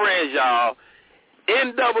of my friends, y'all.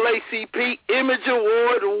 NAACP Image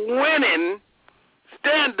Award winning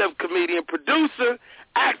stand-up comedian, producer,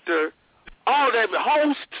 actor, all that,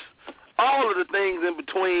 host, all of the things in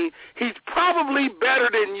between. He's probably better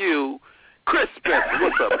than you. Chris Spencer,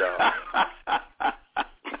 what's up, dog?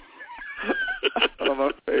 One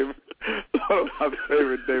of my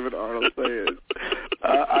favorite David Arnold sayings.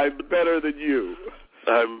 I'm better than you.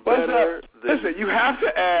 Listen, you have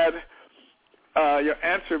to add your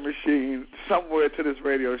answer machine somewhere to this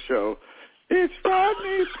radio show. It's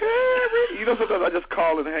Rodney Perry. You know, sometimes I just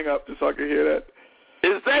call and hang up just so I can hear that.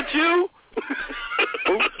 Is that you?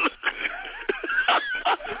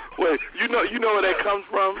 Wait, you know where that comes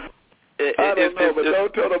from? I don't know, but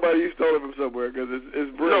don't tell nobody you stole it from somewhere because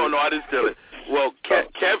it's brilliant. No, I didn't steal it. Well,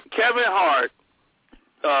 Kevin Hart.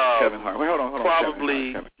 Kevin Hart. Wait, hold on.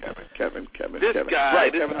 Probably Kevin. This guy,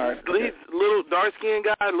 right, Kevin Hart. He's little dark-skinned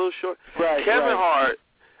guy, a little short. Right. Kevin Hart.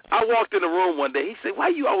 I walked in the room one day. He said, "Why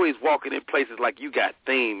you always walking in places like you got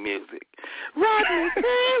theme music?" Rodney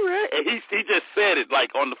Perry. And he just said it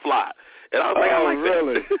like on the fly. And I was like, I like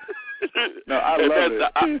really? That. No, I love it.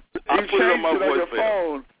 I you put it on my changed it on your voicemail.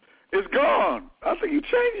 phone. It's gone. I think you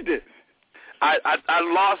changed it. I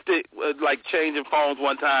lost it like changing phones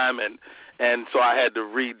one time, and so I had to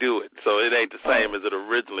redo it. So it ain't the same as it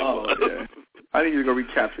originally was. Yeah. I need you to go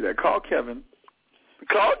recapture that. Call Kevin.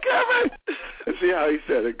 And see how he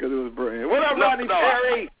said it, because it was brilliant. What up, Rodney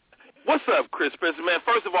Perry? What's up, Chris Spencer, man?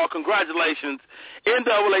 First of all, congratulations,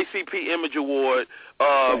 NAACP Image Award.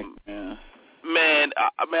 Man,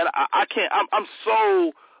 I can't. I'm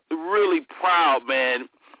so really proud, man.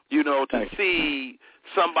 You know, to see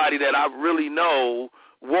somebody that I really know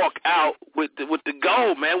walk out with the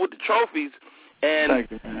gold, man, with the trophies. And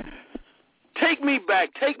thank you, man. Take me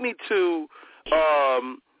back. Take me to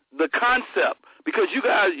the concept. Because you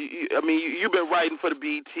guys, you've been writing for the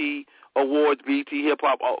BET Awards, BET Hip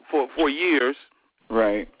Hop for years.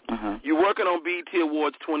 Right. Uh-huh. You're working on BET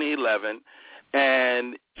Awards 2011,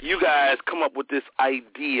 and you guys come up with this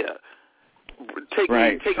idea. Take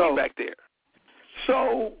me back there.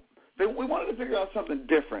 So we wanted to figure out something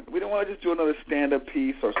different. We didn't want to just do another stand-up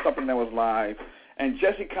piece or something that was live. And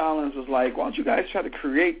Jesse Collins was like, why don't you guys try to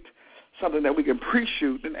create something that we can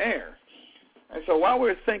pre-shoot and air? And so while we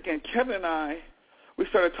were thinking, Kevin and I, we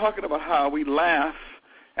started talking about how we laugh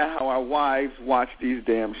at how our wives watch these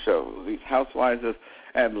damn shows, these housewives of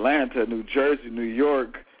Atlanta, New Jersey, New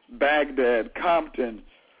York, Baghdad, Compton,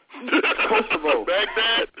 Kosovo.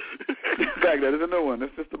 Baghdad is a new one.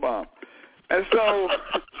 It's just a bomb. And so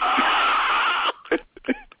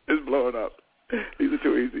it's blowing up. These are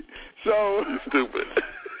too easy. So stupid.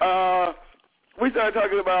 We started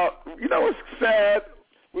talking about, it's sad.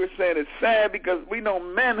 We were saying it's sad because we know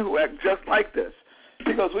men who act just like this.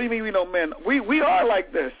 He goes, what do you mean we know men? We are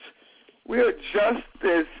like this. We are just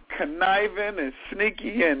as conniving and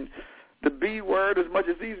sneaky and the B word as much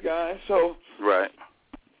as these guys. So,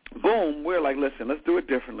 boom, we're like, listen, let's do it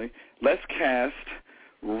differently. Let's cast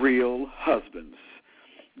real husbands,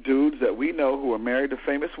 dudes that we know who are married to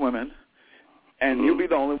famous women, and you'll be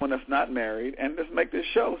the only one that's not married, and let's make this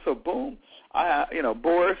show. So, boom,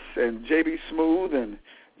 Boris and J.B. Smooth and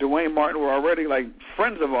Dwayne Martin were already like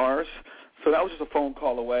friends of ours, so that was just a phone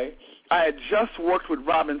call away. I had just worked with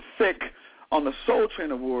Robin Thicke on the Soul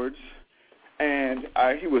Train Awards, and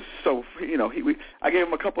he was so, I gave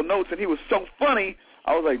him a couple notes, and he was so funny.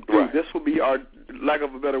 I was like, dude, this will be our, lack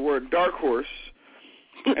of a better word, dark horse.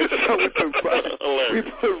 And so we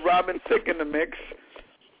put Robin Thicke in the mix,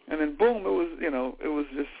 and then boom, it was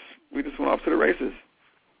just, we just went off to the races.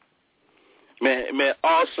 Man,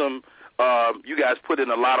 awesome. You guys put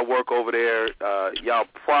in a lot of work over there. Y'all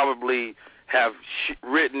probably have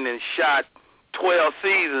written and shot 12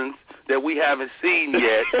 seasons that we haven't seen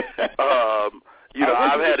yet.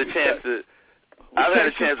 I've had a chance to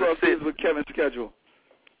sit with Kevin's schedule.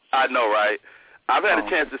 I know, right? I've had a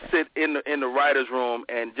chance to sit in the writers' room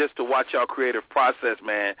and just to watch y'all creative process,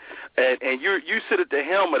 man. And you sit at the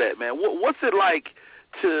helm of that, man. What's it like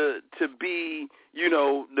to be,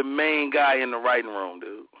 the main guy in the writing room,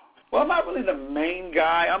 dude? Well, I'm not really the main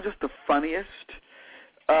guy. I'm just the funniest.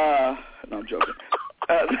 No, I'm joking.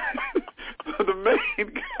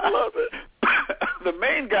 The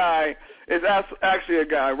main guy is actually a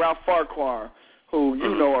guy, Ralph Farquhar, who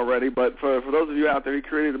you know already. But for those of you out there, he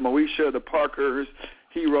created the Moesha, the Parkers.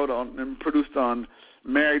 He wrote on and produced on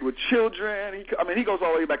Married with Children. He goes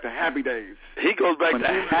all the way back to Happy Days. He goes back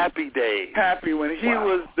to Happy Days. Happy when he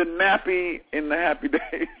was the nappy in the Happy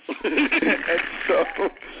Days. And so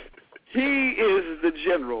he is the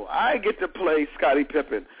general. I get to play Scottie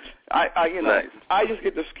Pippen. Nice. I just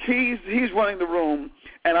get this. He's running the room,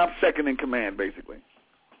 and I'm second in command, basically.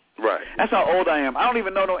 Right. That's how old I am. I don't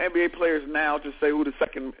even know no NBA players now to say who the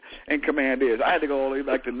second in command is. I had to go all the way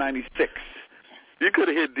back to 96. You could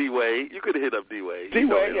have hit D-Wade. You could have hit up D-Wade.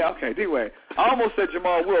 D-Wade, yeah, okay, D-Wade. I almost said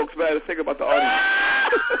Jamal Wilkes, but I had to think about the audience.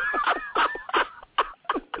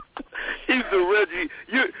 He's the Reggie.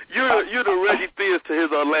 You're the Reggie Theus to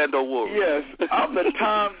his Orlando Wolves. Yes, I'm the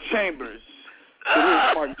Tom Chambers to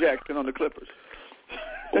his Mark Jackson on the Clippers.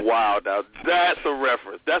 Wow, now that's a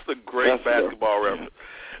reference. That's a great basketball reference.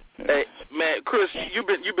 Hey, man, Chris, you've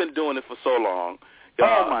been doing it for so long.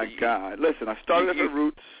 Oh my God! Listen, I started at the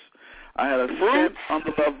Roots. I had a stint on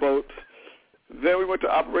the Love Boat. Then we went to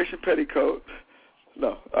Operation Petticoat.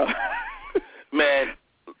 No, man.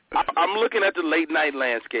 I'm looking at the late night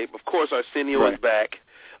landscape. Of course, Arsenio is back.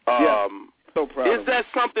 So proud. Is that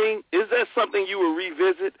something you will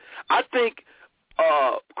revisit? I think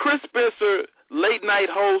Chris Spencer, late night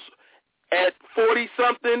host at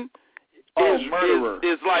 40-something,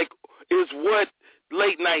 is what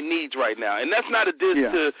late night needs right now, and that's not a diss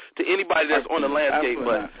to anybody that's on the landscape.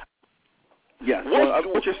 But yes,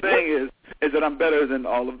 what you're saying is that I'm better than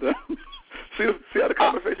all of them. see how the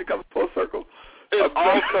conversation comes full circle. It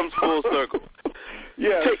all comes full circle.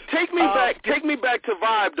 Yeah. Take me back to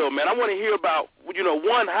Vibe though, man. I want to hear about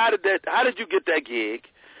one, how did you get that gig,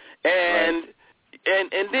 and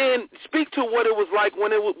then speak to what it was like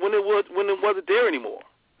when it wasn't there anymore.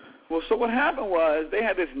 Well, so what happened was they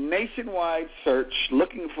had this nationwide search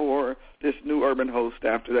looking for this new urban host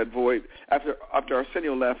after that void, after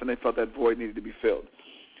Arsenio left, and they felt that void needed to be filled.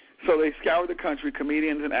 So they scoured the country,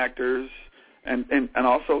 comedians and actors, and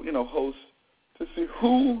also hosts, to see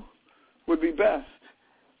who would be best.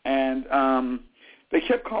 And they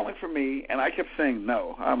kept calling for me, and I kept saying,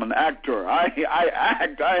 no, I'm an actor. I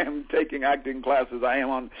act. I am taking acting classes. I am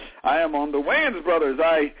on the Wayans Brothers.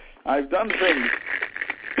 I've done things.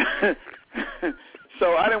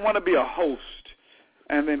 So I didn't want to be a host.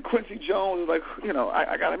 And then Quincy Jones was like,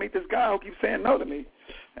 I got to meet this guy who keeps saying no to me.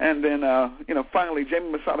 And then, finally,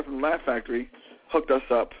 Jamie Masada from the Laugh Factory hooked us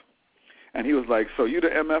up. And he was like, so you the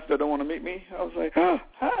MF that don't want to meet me? I was like, hi,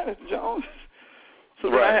 Mr. Jones. So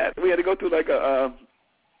we had to go through like a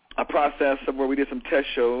process of where we did some test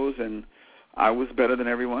shows, and I was better than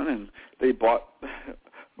everyone, and they bought, I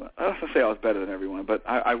don't say I was better than everyone, but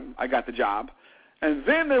I got the job. And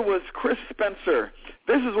then there was Chris Spencer.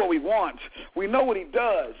 This is what we want. We know what he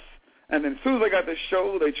does. And then as soon as I got the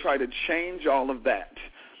show, they tried to change all of that.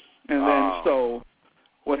 And then so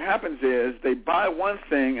what happens is they buy one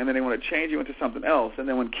thing, and then they want to change you into something else. And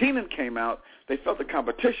then when Keenan came out, they felt the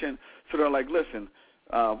competition, so they're like, listen,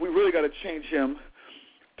 we really got to change him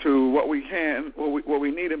to what we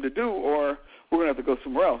need him to do, or we're going to have to go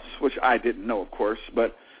somewhere else, which I didn't know, of course.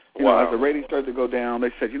 But you know, as the ratings started to go down,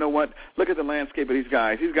 they said, you know what, look at the landscape of these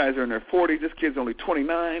guys. These guys are in their 40s. This kid's only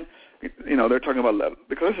 29. They're talking about,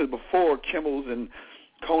 because this is before Kimmel's and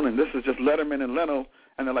Conan. This is just Letterman and Leno.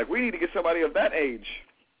 And they're like, we need to get somebody of that age.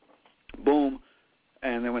 Boom.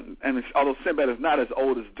 And they went, and although Sinbad is not as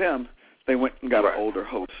old as them, they went and got an older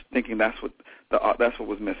host, thinking that's what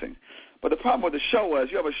was missing. But the problem with the show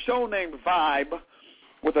was you have a show named Vibe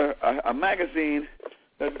with a magazine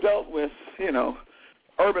that dealt with,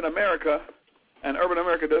 urban America, and urban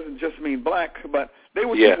America doesn't just mean black, but they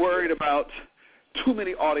were too worried about too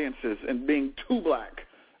many audiences and being too black.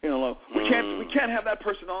 We can't have that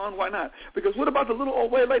person on. Why not? Because what about the little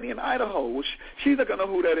old white lady in Idaho? Well, she's not gonna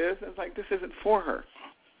know who that is. It's like, this isn't for her.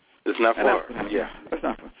 It's not for her. Yeah, it's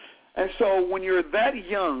not for her. And so when you're that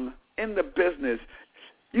young in the business,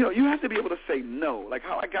 you have to be able to say no. Like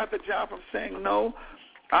how I got the job from saying no,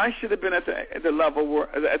 I should have been at the level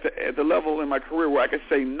in my career where I could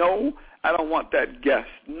say no, I don't want that guest.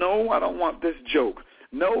 No, I don't want this joke.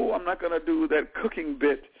 No, I'm not going to do that cooking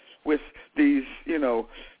bit with these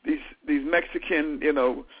Mexican,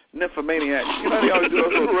 nymphomaniacs. They always do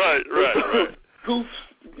those right. Goofs.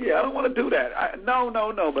 Yeah, I don't want to do that. No.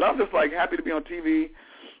 But I'm just like happy to be on TV,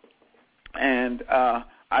 and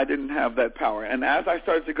I didn't have that power. And as I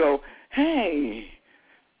started to go, hey,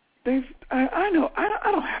 I know, I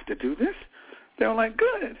don't have to do this. They were like,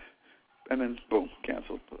 good. And then, boom,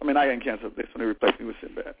 canceled. I mean, I didn't cancel this when they replaced me with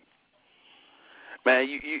Sinbad. Man,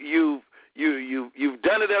 you've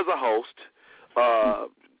done it as a host,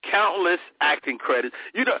 countless acting credits.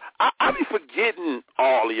 I be forgetting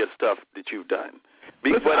all of your stuff that you've done.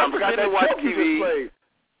 But I'm sitting and watching TV.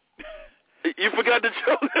 You forgot the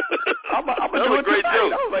joke? I'm a great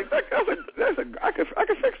joke. I was like, I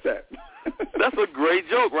can fix that. That's a great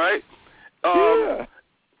joke, right? Yeah.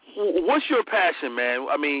 What's your passion, man?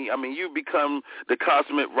 I mean, you've become the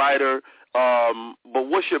consummate writer, but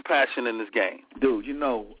what's your passion in this game? Dude,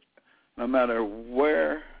 no matter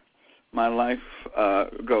where my life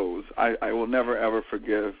goes, I will never, ever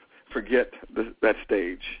forget that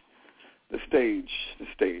stage. The stage.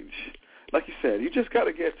 Like you said, you just got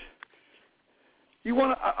to get... I'm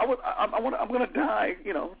going to die,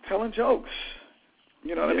 telling jokes.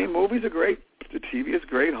 You know what I mean? Movies are great. The TV is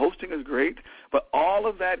great. Hosting is great. But all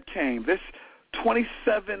of that came. This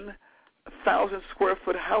 27,000 square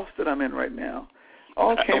foot house that I'm in right now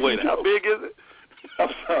all came Wait, from how jokes. big is it? I'm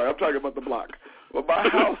sorry. I'm talking about the block. Well, my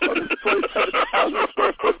house on this 27,000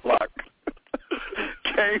 square foot block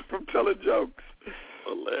came from telling jokes.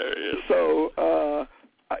 Hilarious. So,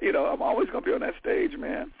 I'm always going to be on that stage,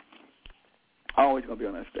 man. Always going to be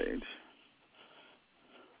on that stage.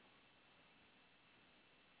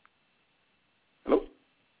 Hello?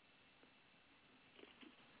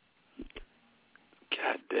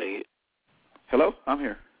 God dang it. Hello? I'm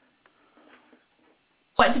here.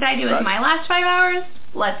 What did I do with my last 5 hours?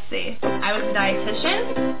 Let's see. I was a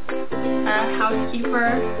dietitian, a housekeeper,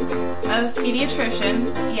 a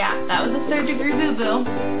pediatrician. Yeah, that was a third-degree boo-boo.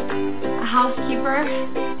 A housekeeper,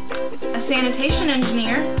 a sanitation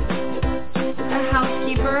engineer, a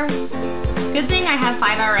housekeeper. Good thing I have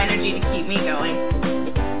 5-hour energy to keep me going.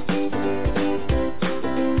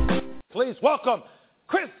 Please welcome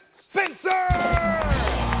Chris Spencer!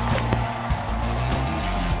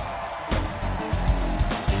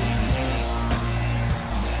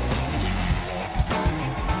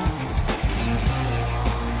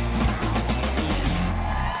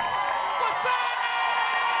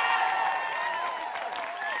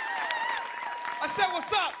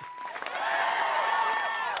 What's up?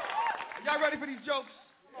 Y'all ready for these jokes?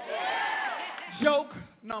 Yeah. Joke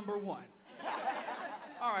number 1.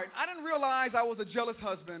 All right, I didn't realize I was a jealous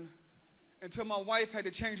husband until my wife had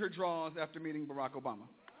to change her drawers after meeting Barack Obama.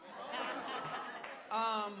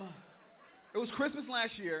 It was Christmas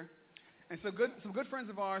last year, And some good friends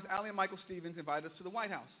of ours, Allie and Michael Stevens, invited us to the White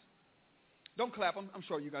House. Don't clap. I'm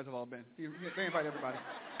sure you guys have all been. They invite everybody.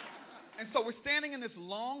 And so we're standing in this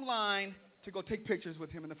long line to go take pictures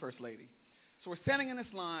with him and the First Lady. So we're standing in this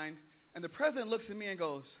line, and the president looks at me and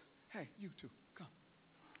goes, "Hey, you two, come."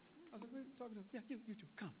 I was like, "What are you talking to?" "Yeah, you two,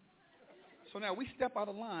 come." So now we step out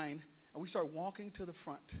of line, and we start walking to the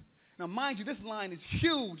front. Now, mind you, this line is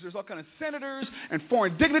huge. There's all kind of senators and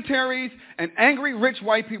foreign dignitaries and angry rich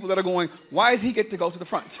white people that are going, "Why does he get to go to the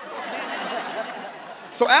front?"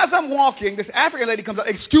 So as I'm walking, this African lady comes up,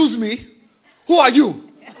 "Excuse me, who are you?"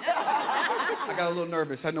 I got a little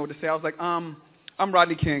nervous. I didn't know what to say. I was like, I'm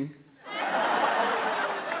Rodney King.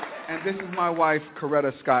 And this is my wife,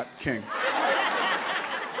 Coretta Scott King.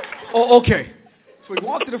 "Oh, okay." So we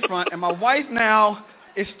walk to the front, and my wife now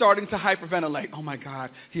is starting to hyperventilate. "Oh, my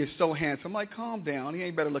God, he is so handsome." I'm like, "Calm down. He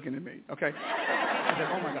ain't better looking than me," okay? I was like,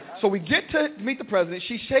 "Oh, my God." So we get to meet the president.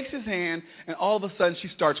 She shakes his hand, and all of a sudden she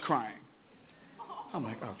starts crying. I'm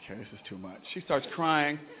like, okay, this is too much. She starts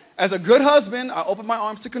crying. As a good husband, I open my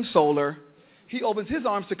arms to console her. He opens his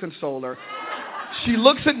arms to console her. She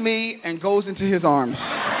looks at me and goes into his arms.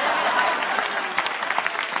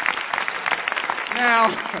 Now,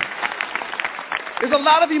 there's a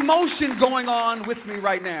lot of emotion going on with me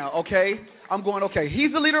right now, okay? I'm going, okay,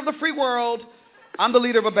 he's the leader of the free world. I'm the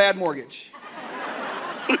leader of a bad mortgage.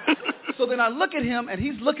 So then I look at him, and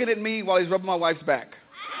he's looking at me while he's rubbing my wife's back.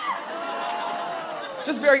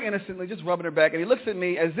 Just very innocently, just rubbing her back. And he looks at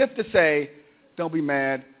me as if to say, "Don't be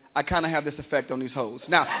mad. I kind of have this effect on these hoes."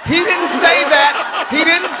 Now, he didn't say that. He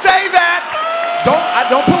didn't say that.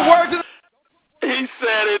 Don't put words in. He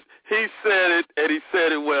said it, and he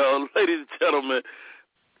said it well. Ladies and gentlemen,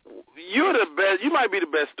 you're the best. You might be the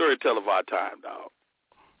best storyteller of our time, dog.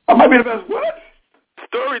 I might be the best what?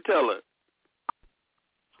 Storyteller.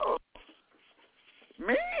 Oh.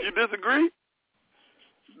 Me? You disagree?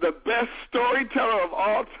 The best storyteller of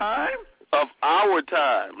all time? Of our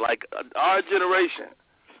time, like our generation.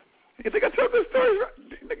 You think I told this story?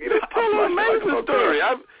 You told an amazing story.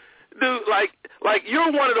 Dude, like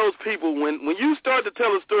you're one of those people, when you start to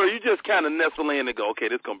tell a story, you just kind of nestle in and go, okay,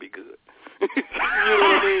 this is going to be good. You know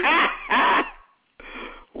what I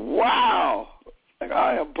mean? Wow. Like,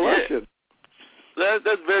 I am blushing. Yeah.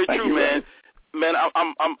 That's very Thank true, you, man. Man,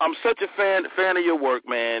 I'm such a fan of your work,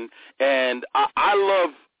 man, and I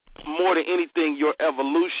love more than anything your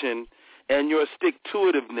evolution and your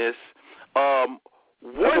stick-to-itiveness.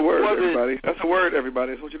 That's a word, everybody. That's a word,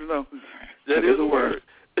 everybody. I just want you to know. That is a word.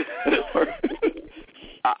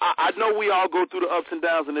 I know we all go through the ups and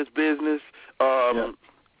downs in this business. I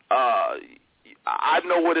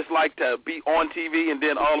know what it's like to be on TV and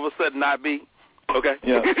then all of a sudden not be. Okay?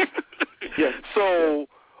 Yeah. Yeah. So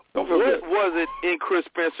what was it in Chris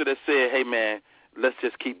Spencer that said, "Hey, man, let's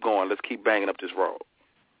just keep going. Let's keep banging up this road"?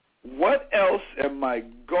 What else am I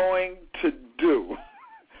going to do?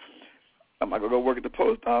 Am I going to go work at the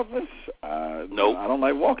post office? Nope. I don't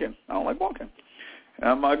like walking.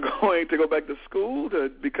 Am I going to go back to school to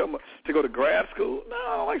go to grad school? No,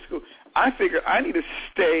 I don't like school. I figure I need to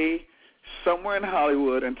stay somewhere in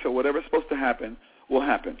Hollywood until whatever's supposed to happen will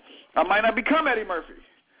happen. I might not become Eddie Murphy,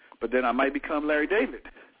 but then I might become Larry David.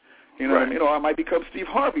 You know what I mean? Or I might become Steve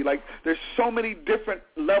Harvey. Like, there's so many different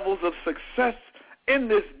levels of success in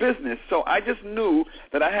this business. So I just knew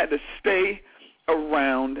that I had to stay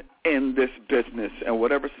around in this business, and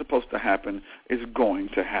whatever's supposed to happen is going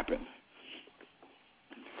to happen.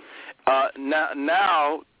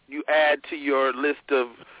 Now you add to your list of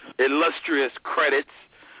illustrious credits,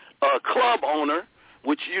 club owner,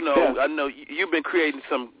 which, I know you've been creating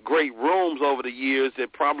some great rooms over the years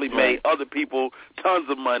that probably made other people tons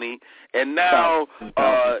of money, and now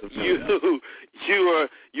you're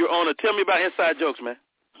on a. Tell me about Inside Jokes, man.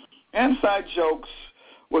 Inside Jokes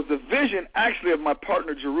was the vision, actually, of my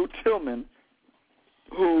partner Jeru Tillman,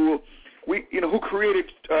 who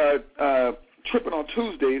created Tripping on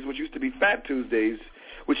Tuesdays, which used to be Fat Tuesdays,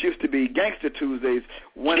 which used to be Gangster Tuesdays,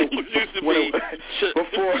 before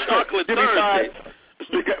Chocolate Thursdays.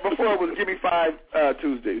 Before it was Give Me 5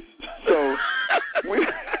 Tuesdays. So,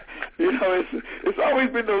 it's always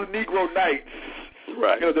been those Negro nights.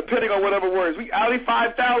 Right. Depending on whatever words. We Alley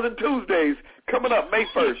 5,000 Tuesdays coming up May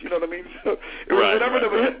 1st. You know what I mean? So it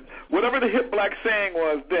was whatever the hip black saying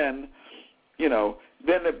was then,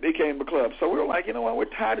 then it became a club. So we were like, you know what? We're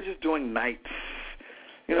tired of just doing nights.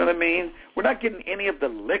 You know what I mean? We're not getting any of the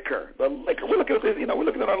liquor. We're looking at this, we're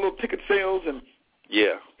looking at our little ticket sales, and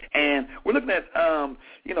Yeah. And we're looking at, how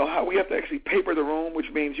we have to actually paper the room, which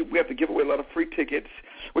means we have to give away a lot of free tickets,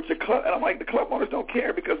 which the club, and I'm like, the club owners don't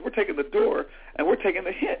care because we're taking the door and we're taking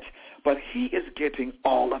the hit. But he is getting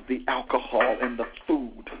all of the alcohol and the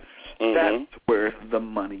food. Mm-hmm. That's where the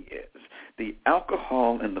money is. The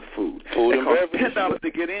alcohol and the food. It costs $10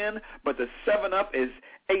 to get in, but the 7-Up is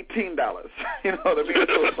 $18. You know what I mean?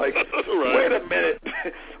 So it's like, wait a minute.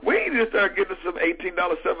 We need to start getting some $18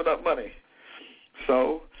 7-Up money.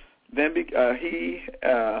 So then he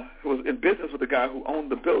was in business with the guy who owned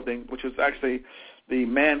the building, which was actually the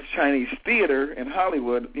Man's Chinese Theater in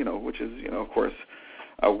Hollywood, which is, of course,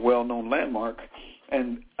 a well-known landmark.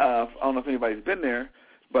 And I don't know if anybody's been there,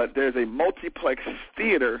 but there's a multiplex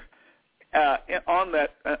theater on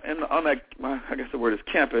that, I guess the word is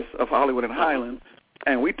campus of Hollywood and Highland.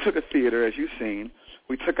 And we took a theater, as you've seen.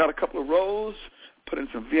 We took out a couple of rows, put in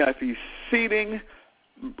some VIP seating,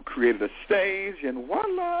 created a stage, and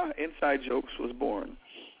voila, Inside Jokes was born.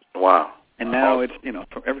 Wow. And now it's,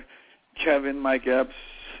 from Kevin, Mike Epps,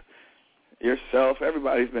 yourself,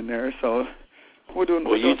 everybody's been there, so we're doing...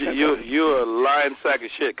 Well, you're a lying sack of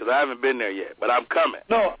shit, because I haven't been there yet, but I'm coming.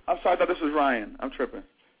 No, I'm sorry, I thought this was Ryan. I'm tripping.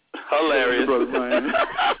 Hilarious. Brother Ryan.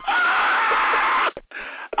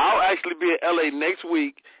 I'll actually be in L.A. next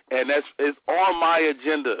week, and it's on my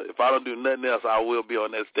agenda. If I don't do nothing else, I will be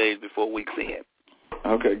on that stage before week's end.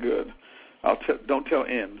 Okay, good. Don't tell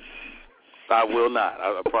M's. I will not.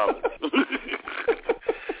 I promise.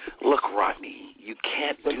 Look, Rodney, you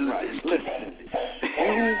can't do this. Listen,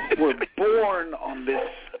 you were born on this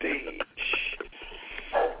stage.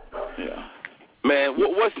 Yeah. Man,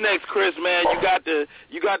 what's next, Chris? Man, you got the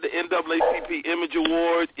NAACP Image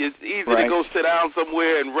Award. It's easy to go sit down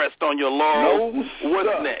somewhere and rest on your laurels.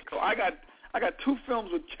 What's next? So I got 2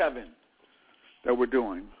 films with Kevin that we're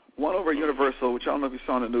doing. One over at Universal, which I don't know if you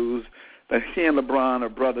saw in the news, that he and LeBron are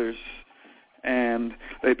brothers, and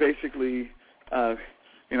they basically, Kevin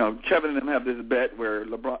and them have this bet where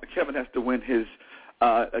Kevin has to win his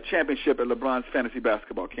a championship at LeBron's fantasy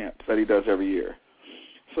basketball camp that he does every year.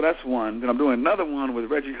 So that's one. Then I'm doing another one with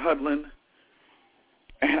Reggie Hudlin,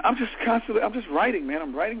 and I'm just writing, man.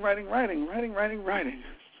 I'm writing. I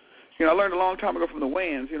learned a long time ago from the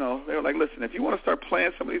Wayans, they were like, listen, if you want to start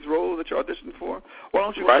playing some of these roles that you're auditioning for, why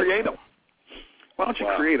don't you create them? Why don't you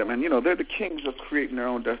create them? And, they're the kings of creating their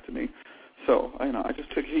own destiny. So, I just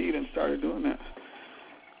took heed and started doing that.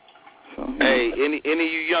 So, hey, any of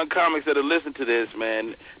you young comics that have listened to this,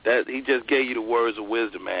 man, that he just gave you the words of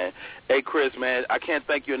wisdom, man. Hey, Chris, man, I can't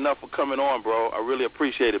thank you enough for coming on, bro. I really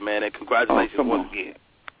appreciate it, man, and congratulations once again.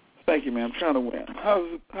 Thank you, man. I'm trying to win.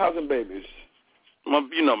 How's them babies? Well,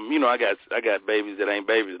 I got babies that ain't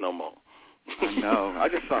babies no more. I know. I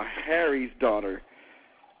just saw Harry's daughter.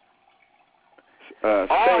 All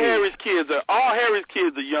Harry's kids are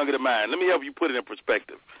younger than mine. Let me help you put it in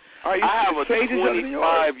perspective. I have a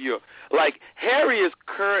 25-year-old. Like, Harry is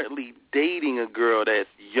currently dating a girl that's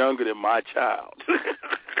younger than my child.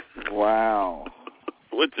 Wow.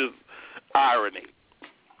 Which is irony.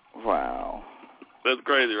 Wow. That's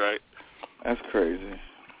crazy, right? That's crazy.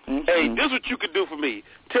 Mm-hmm. Hey, this is what you could do for me.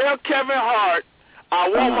 Tell Kevin Hart I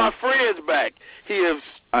want my friends back. He has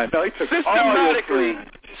systematically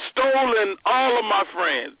stolen all of my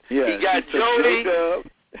friends. Yeah, he got Jody.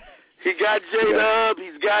 He got J-Dub,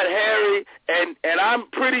 he's got Harry, and I'm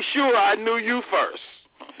pretty sure I knew you first.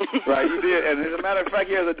 Right, you did. And as a matter of fact,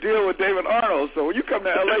 he has a deal with David Arnold, so when you come to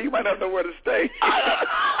L.A., you might not know where to stay.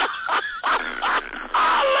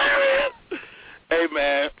 Hilarious. Hey,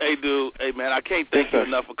 man. Hey, dude. Hey, man, I can't thank you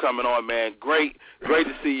enough for coming on, man. Great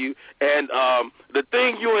to see you. And the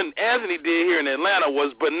thing you and Anthony did here in Atlanta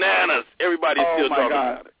was bananas. Everybody's still talking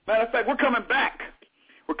about it. Matter of fact, we're coming back.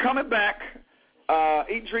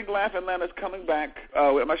 Eat, Drink, Laugh Atlanta's coming back.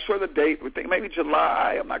 I'm not sure the date. We think maybe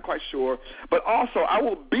July. I'm not quite sure. But also, I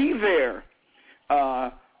will be there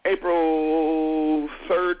April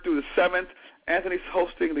 3rd through the 7th. Anthony's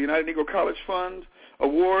hosting the United Negro College Fund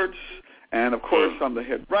Awards. And, of course, I'm the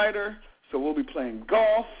head writer. So we'll be playing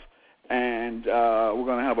golf. And we're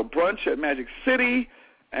going to have a brunch at Magic City.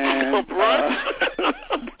 And a brunch?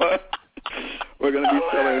 We're going to be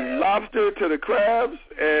selling lobster to the crabs,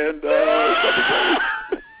 and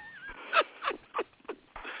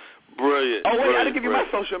brilliant. Oh, wait, I didn't give you my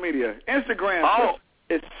social media. Instagram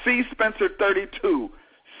is CSpencer32,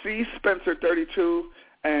 CSpencer32,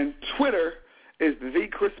 and Twitter is the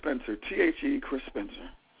Chris Spencer, THE Chris Spencer.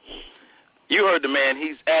 You heard the man.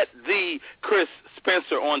 He's at the Chris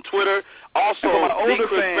Spencer on Twitter. Also, and for my older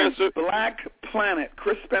Chris fans, Spencer. Black Planet,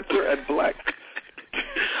 Chris Spencer at Black.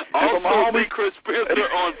 Also, see Chris Spencer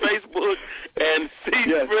on Facebook and C.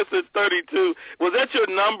 Spencer 32. Was that your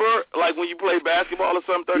number, like when you play basketball or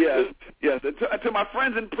something? 32? Yes. To my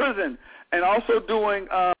friends in prison, and also doing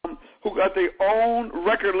who got their own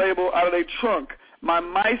record label out of their trunk. My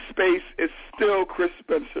MySpace is still Chris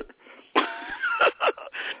Spencer.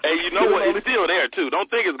 Hey, you know what? It's still there too. Don't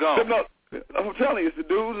think it's gone. No, I'm telling you, it's the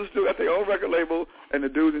dudes who still got their own record label, and the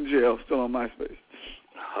dudes in jail still on MySpace.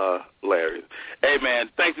 Hilarious. Hey, man,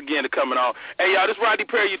 thanks again for coming on. Hey, y'all, this is Rodney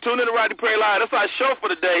Perry. You tune in to Rodney Perry Live. That's our show for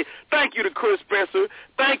today. Thank you to Chris Spencer.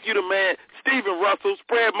 Thank you to, man, Stephen Russell,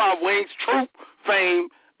 Spread My Wings, Troop fame.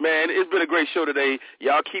 Man, it's been a great show today.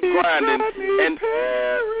 Y'all keep grinding.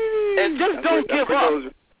 And just don't give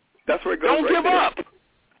up. That's where it goes. Don't give up.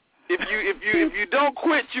 If you don't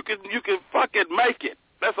quit, you can fucking make it.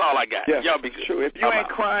 That's all I got. Yeah, y'all be good. True. If you ain't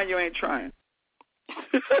crying, you ain't trying.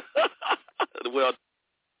 Well,